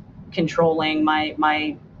about controlling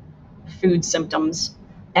my food symptoms.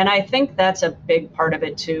 And I think that's a big part of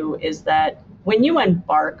it too, is that when you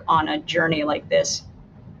embark on a journey like this,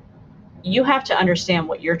 you have to understand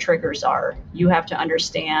what your triggers are. You have to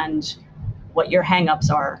understand what your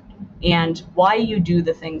hangups are and why you do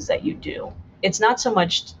the things that you do. It's not so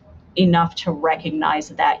much enough to recognize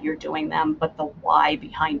that you're doing them, but the why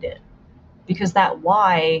behind it. Because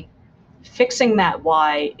fixing that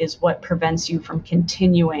why is what prevents you from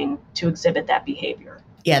continuing to exhibit that behavior.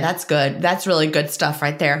 Yeah, that's good. That's really good stuff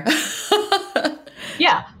right there.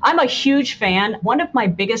 Yeah, I'm a huge fan. One of my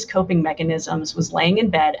biggest coping mechanisms was laying in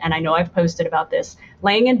bed, and I know I've posted about this,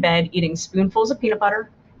 laying in bed, eating spoonfuls of peanut butter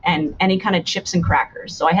and any kind of chips and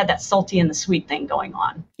crackers. So I had that salty and the sweet thing going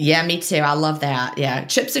on. Yeah, me too. I love that. Yeah,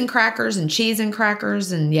 chips and crackers and cheese and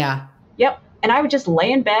crackers and yeah. Yep. And I would just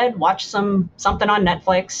lay in bed, watch something on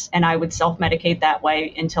Netflix, and I would self-medicate that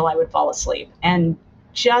way until I would fall asleep. And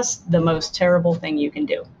just the most terrible thing you can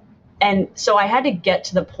do. And so I had to get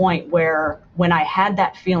to the point where when I had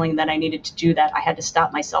that feeling that I needed to do that, I had to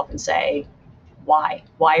stop myself and say, why?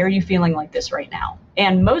 Why are you feeling like this right now?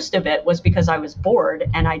 And most of it was because I was bored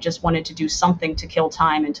and I just wanted to do something to kill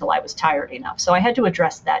time until I was tired enough. So I had to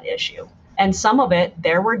address that issue. And some of it,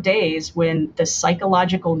 there were days when the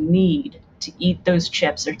psychological need to eat those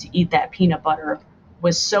chips or to eat that peanut butter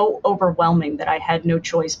was so overwhelming that I had no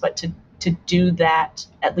choice but to do that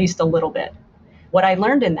at least a little bit. What I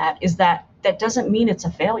learned in that is that doesn't mean it's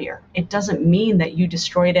a failure. It doesn't mean that you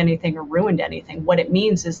destroyed anything or ruined anything. What it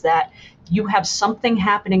means is that you have something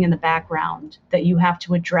happening in the background that you have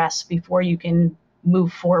to address before you can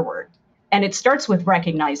move forward. And it starts with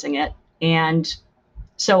recognizing it. And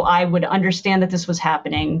so I would understand that this was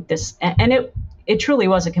happening, and it truly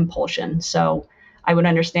was a compulsion. So I would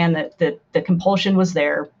understand that the compulsion was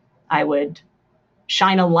there. I would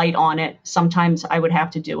shine a light on it. Sometimes I would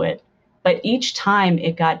have to do it. But each time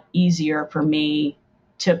it got easier for me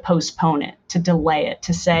to postpone it, to delay it,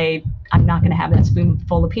 to say, I'm not going to have that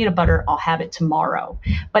spoonful of peanut butter. I'll have it tomorrow.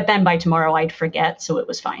 But then by tomorrow I'd forget. So it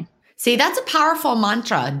was fine. See, that's a powerful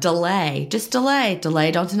mantra. Delay, just delay,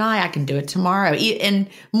 don't deny. I can do it tomorrow. And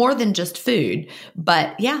more than just food.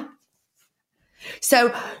 But yeah.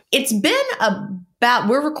 So it's been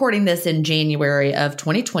we're recording this in January of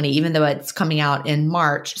 2020, even though it's coming out in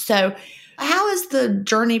March. So how has the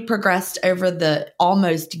journey progressed over the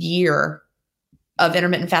almost year of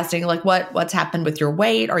intermittent fasting? Like what's happened with your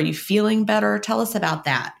weight? Are you feeling better? Tell us about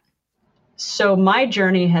that. So my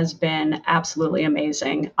journey has been absolutely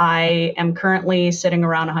amazing. I am currently sitting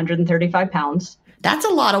around 135 pounds. That's a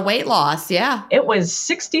lot of weight loss. Yeah. It was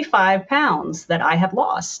 65 pounds that I have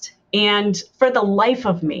lost. And for the life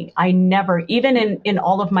of me, I never, even in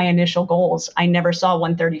all of my initial goals, I never saw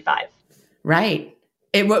 135. Right.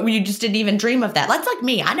 You just didn't even dream of that. That's like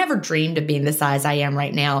me. I never dreamed of being the size I am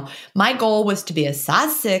right now. My goal was to be a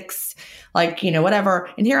size 6, whatever.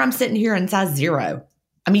 And here I'm sitting here in size 0.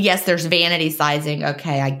 I mean, yes, there's vanity sizing.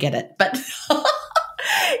 Okay, I get it. But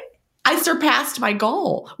I surpassed my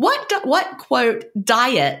goal. What quote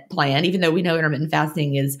diet plan, even though we know intermittent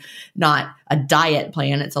fasting is not a diet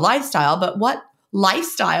plan, it's a lifestyle, but what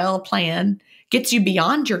lifestyle plan gets you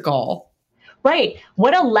beyond your goal? Right.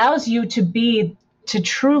 What allows you to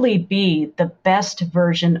truly be the best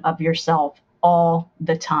version of yourself all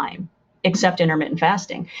the time, except intermittent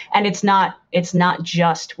fasting. And it's not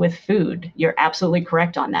just with food. You're absolutely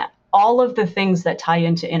correct on that. All of the things that tie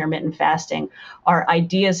into intermittent fasting are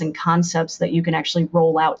ideas and concepts that you can actually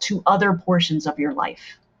roll out to other portions of your life.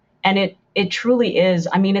 And it truly is.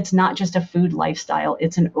 I mean, it's not just a food lifestyle.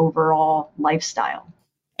 It's an overall lifestyle.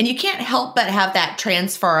 And you can't help but have that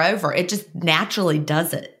transfer over. It just naturally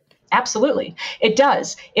does it. Absolutely. It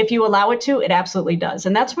does. If you allow it to, it absolutely does.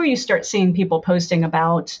 And that's where you start seeing people posting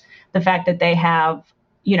about the fact that they have,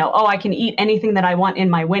 I can eat anything that I want in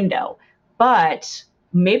my window. But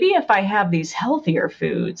maybe if I have these healthier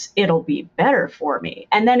foods, it'll be better for me.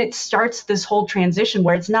 And then it starts this whole transition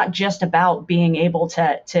where it's not just about being able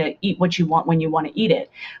to eat what you want when you want to eat it,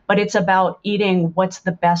 but it's about eating what's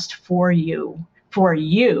the best for you. For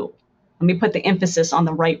you. Let me put the emphasis on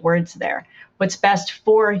the right words there. What's best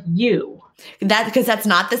for you. Because that's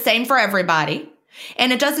not the same for everybody.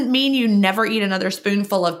 And it doesn't mean you never eat another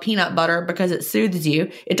spoonful of peanut butter because it soothes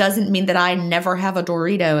you. It doesn't mean that I never have a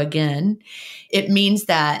Dorito again. It means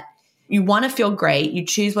that you want to feel great. You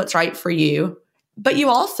choose what's right for you. But you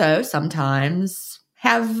also sometimes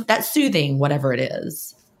have that soothing, whatever it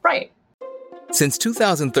is. Right. Since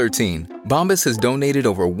 2013, Bombas has donated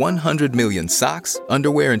over 100 million socks,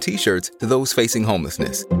 underwear, and T-shirts to those facing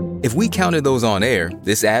homelessness. If we counted those on air,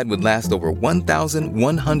 this ad would last over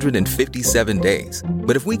 1,157 days.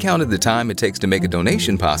 But if we counted the time it takes to make a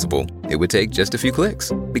donation possible, it would take just a few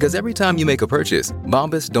clicks. Because every time you make a purchase,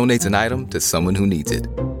 Bombas donates an item to someone who needs it.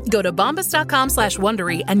 Go to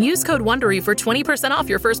bombas.com/Wondery and use code Wondery for 20% off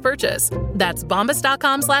your first purchase. That's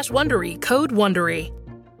bombas.com/Wondery, code Wondery.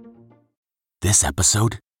 This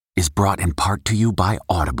episode is brought in part to you by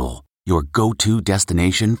Audible, your go-to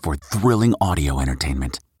destination for thrilling audio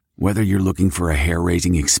entertainment. Whether you're looking for a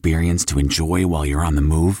hair-raising experience to enjoy while you're on the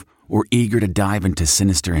move or eager to dive into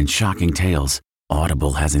sinister and shocking tales,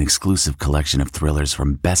 Audible has an exclusive collection of thrillers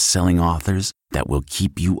from best-selling authors that will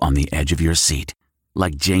keep you on the edge of your seat.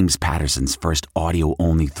 Like James Patterson's first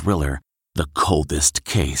audio-only thriller, The Coldest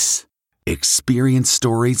Case. Experience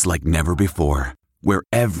stories like never before, where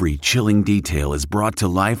every chilling detail is brought to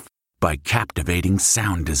life by captivating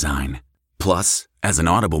sound design. Plus, as an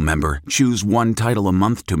Audible member, choose one title a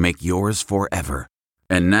month to make yours forever.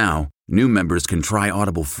 And now, new members can try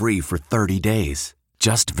Audible free for 30 days.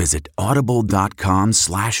 Just visit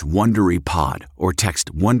audible.com/WonderyPod or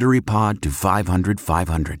text WonderyPod to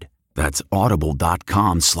 500-500. That's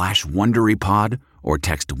audible.com/WonderyPod or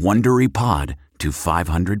text WonderyPod to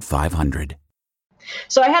 500-500.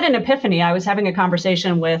 So I had an epiphany. I was having a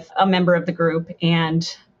conversation with a member of the group, and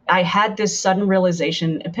I had this sudden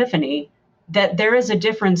realization, epiphany, that there is a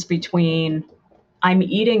difference between I'm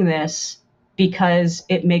eating this because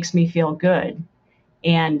it makes me feel good,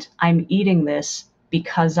 and I'm eating this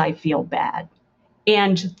because I feel bad.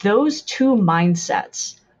 And those two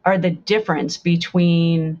mindsets are the difference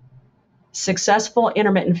between successful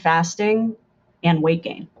intermittent fasting and weight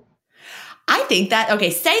gain. I think that, okay,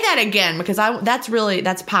 say that again, because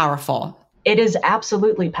that's powerful. It is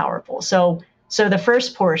absolutely powerful. So the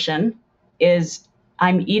first portion is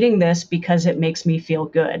I'm eating this because it makes me feel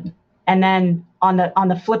good. And then on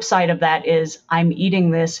the flip side of that is I'm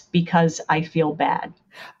eating this because I feel bad.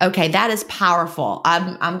 Okay, that is powerful.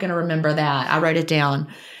 I'm going to remember that. I wrote it down.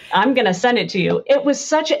 I'm going to send it to you. It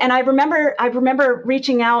was and I remember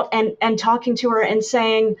reaching out and talking to her and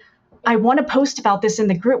saying, I want to post about this in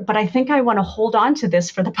the group, but I think I want to hold on to this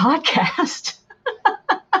for the podcast.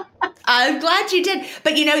 I'm glad you did.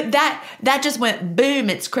 But that just went boom.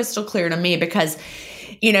 It's crystal clear to me because,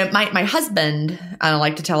 my husband, I don't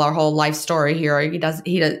like to tell our whole life story here. He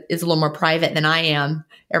is a little more private than I am.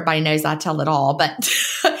 Everybody knows I tell it all, but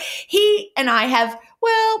he and I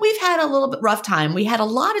we've had a little bit rough time. We had a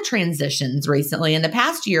lot of transitions recently. In the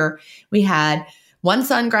past year, we had one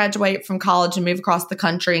son graduate from college and move across the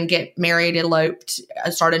country and get married, eloped,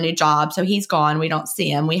 start a new job. So he's gone. We don't see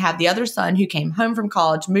him. We have the other son who came home from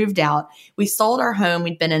college, moved out. We sold our home.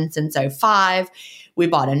 We'd been in since 2005. We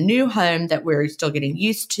bought a new home that we're still getting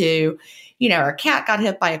used to. Our cat got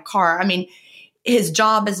hit by a car. I mean, his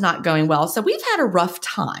job is not going well. So we've had a rough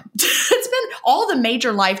time. It's been all the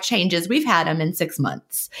major life changes. We've had them in 6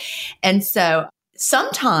 months. And so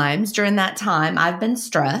sometimes during that time, I've been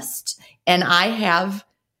stressed and I have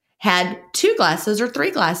had 2 glasses or 3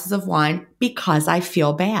 glasses of wine because I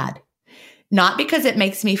feel bad. Not because it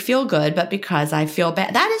makes me feel good, but because I feel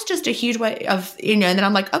bad. That is just a huge way of, and then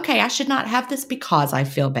I'm like, okay, I should not have this because I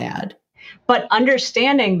feel bad. But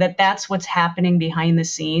understanding that that's what's happening behind the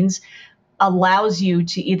scenes allows you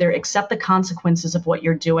to either accept the consequences of what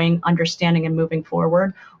you're doing, understanding and moving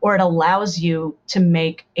forward, or it allows you to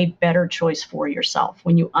make a better choice for yourself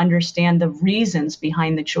when you understand the reasons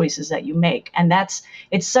behind the choices that you make. And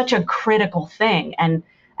it's such a critical thing. And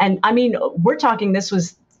I mean, we're talking, this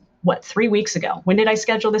was 3 weeks ago. When did I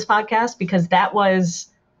schedule this podcast? Because it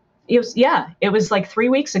was like 3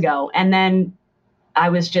 weeks ago. And then I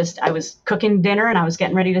was cooking dinner and I was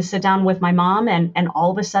getting ready to sit down with my mom. And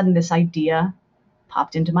all of a sudden this idea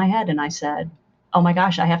popped into my head. And I said, oh my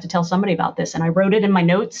gosh, I have to tell somebody about this. And I wrote it in my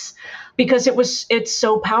notes because it's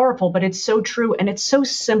so powerful, but it's so true. And it's so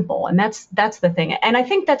simple. And that's the thing. And I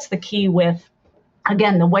think that's the key with,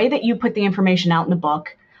 again, the way that you put the information out in the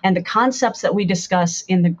book and the concepts that we discuss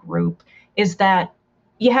in the group is that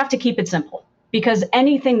you have to keep it simple because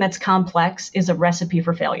anything that's complex is a recipe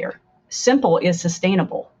for failure. Simple is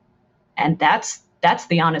sustainable. And that's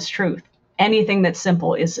the honest truth. Anything that's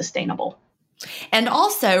simple is sustainable. And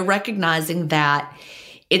also recognizing that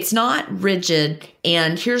it's not rigid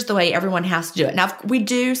and here's the way everyone has to do it. Now, we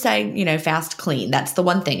do say, fast, clean. That's the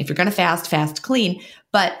one thing. If you're going to fast, clean.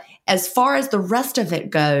 But as far as the rest of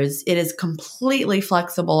it goes, it is completely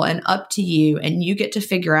flexible and up to you, and you get to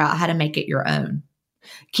figure out how to make it your own.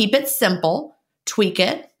 Keep it simple, tweak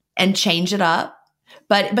it, and change it up.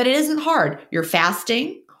 But it isn't hard. You're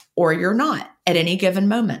fasting or you're not at any given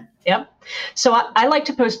moment. Yep. So I like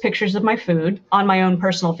to post pictures of my food on my own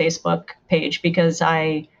personal Facebook page because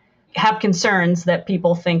I have concerns that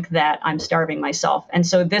people think that I'm starving myself. And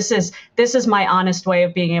so this is my honest way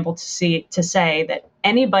of being able to say that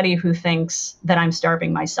anybody who thinks that I'm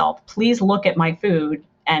starving myself, please look at my food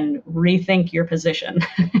and rethink your position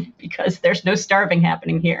because there's no starving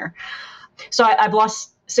happening here. So I've lost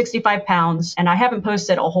 65 pounds and I haven't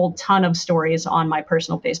posted a whole ton of stories on my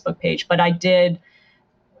personal Facebook page, but I did,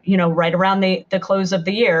 right around the close of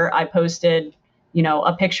the year, I posted,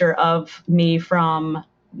 a picture of me from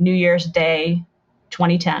New Year's Day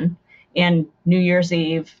 2010 and New Year's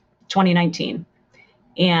Eve 2019.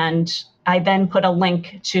 And I then put a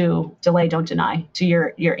link to Delay, Don't Deny to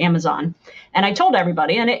your Amazon. And I told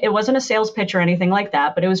everybody, and it wasn't a sales pitch or anything like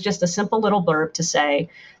that, but it was just a simple little blurb to say,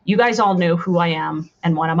 you guys all know who I am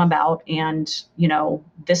and what I'm about. And,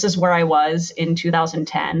 this is where I was in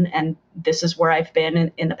 2010. And this is where I've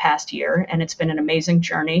been in the past year. And it's been an amazing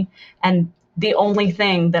journey. And the only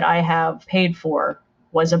thing that I have paid for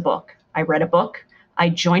was a book. I read a book. I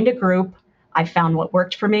joined a group. I found what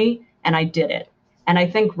worked for me and I did it. And I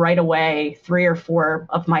think right away, 3 or 4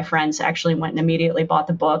 of my friends actually went and immediately bought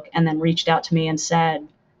the book and then reached out to me and said,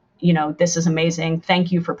 this is amazing.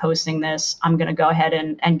 Thank you for posting this. I'm going to go ahead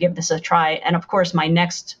and give this a try. And of course, my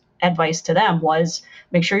next advice to them was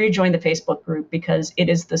make sure you join the Facebook group because it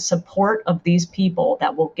is the support of these people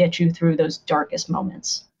that will get you through those darkest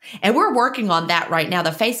moments. And we're working on that right now. The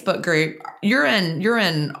Facebook group, you're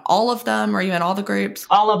in all of them. Are you in all the groups?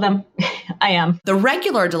 All of them. I am. The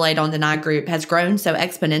regular Delay, Don't Deny group has grown so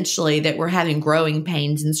exponentially that we're having growing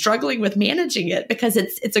pains and struggling with managing it because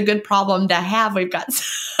it's a good problem to have. We've got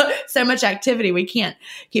so much activity. We can't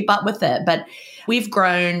keep up with it. But we've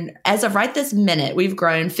grown, as of right this minute, we've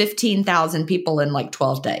grown 15,000 people in like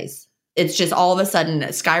 12 days. it's just all of a sudden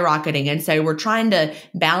skyrocketing. And so we're trying to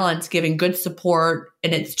balance giving good support.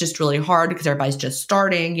 And it's just really hard because everybody's just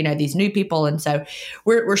starting, these new people. And so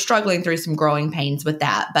we're struggling through some growing pains with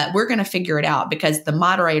that. But we're going to figure it out because the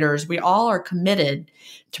moderators, we all are committed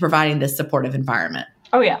to providing this supportive environment.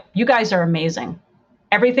 Oh, yeah. You guys are amazing.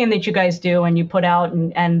 Everything that you guys do and you put out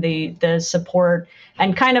and the support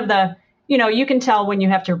and kind of you can tell when you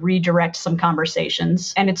have to redirect some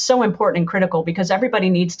conversations. And it's so important and critical because everybody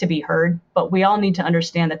needs to be heard, but we all need to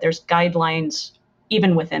understand that there's guidelines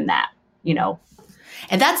even within that,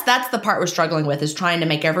 And that's the part we're struggling with, is trying to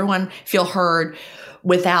make everyone feel heard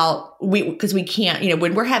because we can't,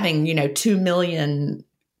 when we're having, 2 million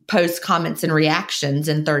posts, comments, and reactions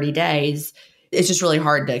in 30 days, it's just really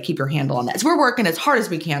hard to keep your handle on that. So we're working as hard as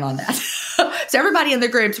we can on that. So everybody in the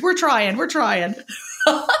groups, we're trying.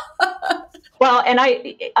 Well, and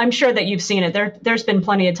I'm sure that you've seen it. There's been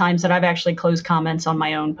plenty of times that I've actually closed comments on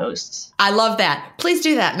my own posts. I love that. Please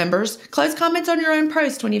do that, members. Close comments on your own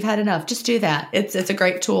post when you've had enough. Just do that. It's a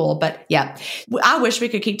great tool. But yeah, I wish we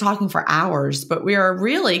could keep talking for hours, but we are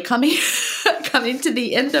really coming to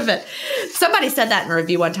the end of it. Somebody said that in a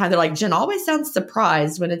review one time. They're like, Jen always sounds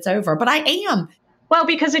surprised when it's over, but I am. Well,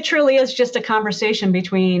 because it truly is just a conversation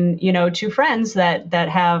between, two friends that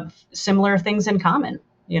have similar things in common.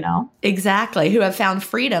 Exactly. Who have found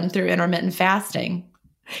freedom through intermittent fasting.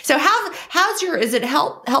 So is it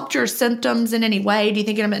helped your symptoms in any way? Do you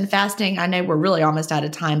think intermittent fasting, I know we're really almost out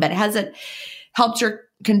of time, but has it helped your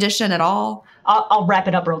condition at all? I'll wrap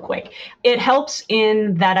it up real quick. It helps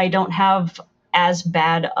in that I don't have as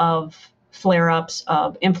bad of flare-ups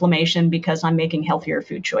of inflammation because I'm making healthier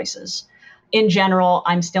food choices. In general,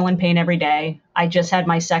 I'm still in pain every day. I just had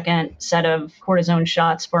my second set of cortisone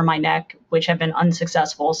shots for my neck, which have been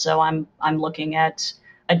unsuccessful. So I'm looking at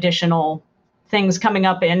additional things coming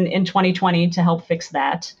up in 2020 to help fix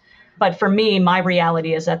that. But for me, my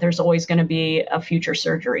reality is that there's always going to be a future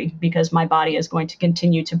surgery because my body is going to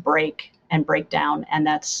continue to break down. And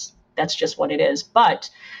that's just what it is. But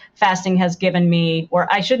fasting has given me,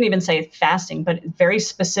 or I shouldn't even say fasting, but very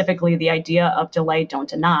specifically the idea of delay, don't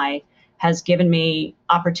deny, has given me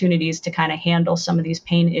opportunities to kind of handle some of these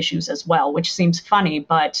pain issues as well, which seems funny,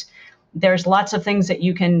 but there's lots of things that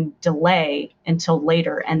you can delay until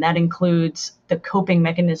later. And that includes the coping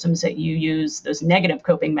mechanisms that you use, those negative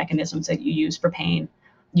coping mechanisms that you use for pain.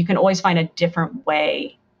 You can always find a different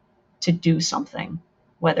way to do something,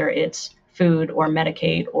 whether it's food or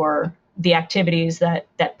medicate or the activities that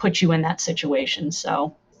put you in that situation.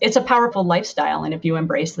 So it's a powerful lifestyle. And if you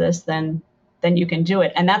embrace this, then you can do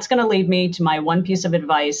it. And that's going to lead me to my one piece of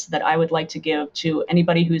advice that I would like to give to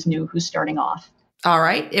anybody who's new, who's starting off. All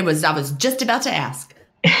right. I was just about to ask.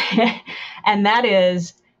 And that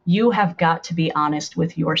is, you have got to be honest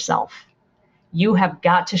with yourself. You have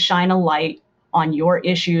got to shine a light on your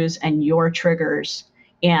issues and your triggers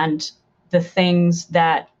and the things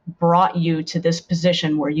that brought you to this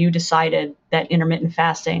position where you decided that intermittent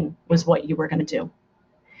fasting was what you were going to do.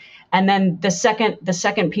 And then the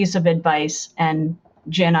second piece of advice, and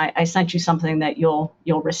Jen, I sent you something that you'll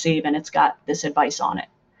receive, and it's got this advice on it,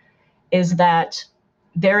 is that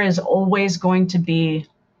there is always going to be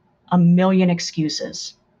a million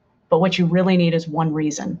excuses, but what you really need is one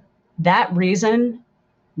reason. That reason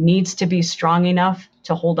needs to be strong enough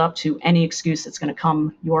to hold up to any excuse that's going to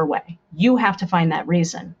come your way. You have to find that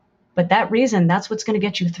reason. But that reason, that's what's going to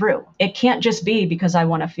get you through. It can't just be because I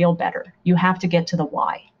want to feel better. You have to get to the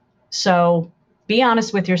why. So be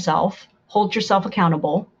honest with yourself, hold yourself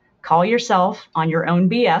accountable, call yourself on your own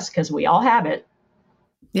BS, because we all have it.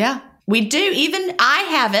 Yeah, we do. Even I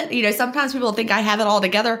have it. Sometimes people think I have it all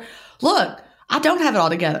together. Look, I don't have it all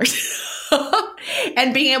together.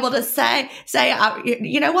 And being able to say,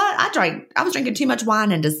 you know what? I was drinking too much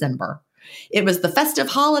wine in December. It was the festive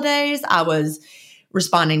holidays. I was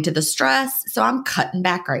responding to the stress. So I'm cutting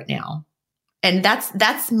back right now. And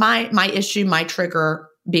that's my issue, my trigger,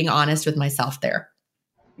 being honest with myself there.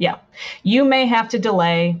 Yeah. You may have to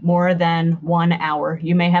delay more than 1 hour.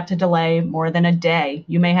 You may have to delay more than a day.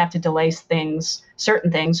 You may have to delay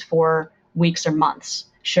certain things for weeks or months.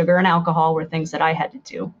 Sugar and alcohol were things that I had to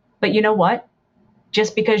do. But you know what?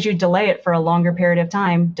 Just because you delay it for a longer period of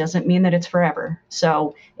time doesn't mean that it's forever.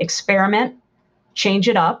 So experiment, change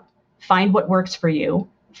it up, find what works for you,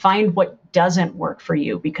 find what doesn't work for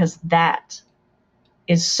you, because that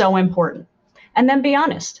is so important. And then be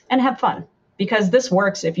honest and have fun, because this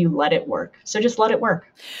works if you let it work. So just let it work.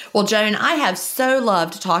 Well, Joan, I have so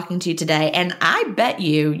loved talking to you today. And I bet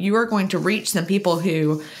you are going to reach some people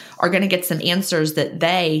who are going to get some answers that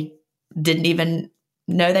they didn't even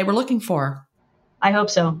know they were looking for. I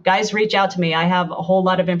hope so. Guys, reach out to me. I have a whole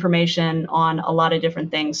lot of information on a lot of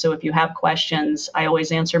different things. So if you have questions, I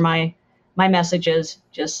always answer my messages.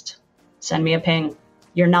 Just send me a ping.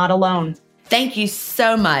 You're not alone. Thank you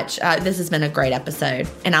so much. This has been a great episode,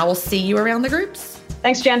 and I will see you around the groups.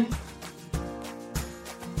 Thanks, Jen.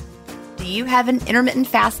 Do you have an intermittent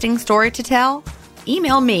fasting story to tell?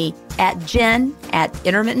 Email me at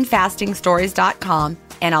jen@intermittentfastingstories.com,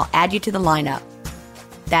 and I'll add you to the lineup.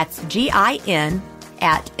 That's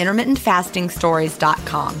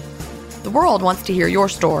GIN@intermittentfastingstories.com. The world wants to hear your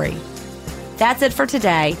story. That's it for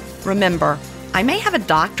today. Remember, I may have a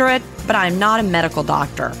doctorate, but I'm not a medical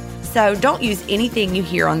doctor. So don't use anything you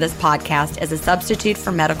hear on this podcast as a substitute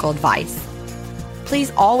for medical advice.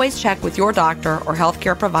 Please always check with your doctor or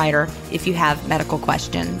healthcare provider if you have medical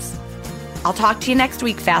questions. I'll talk to you next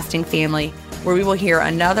week, Fasting Family, where we will hear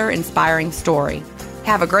another inspiring story.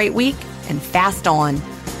 Have a great week and fast on.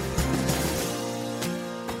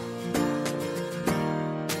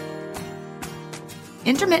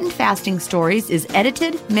 Intermittent Fasting Stories is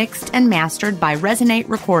edited, mixed, and mastered by Resonate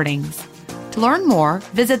Recordings. To learn more,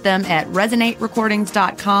 visit them at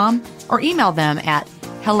resonaterecordings.com or email them at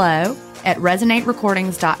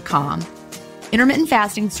hello@resonaterecordings.com. Intermittent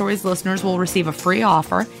Fasting Stories listeners will receive a free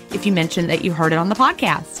offer if you mention that you heard it on the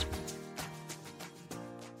podcast.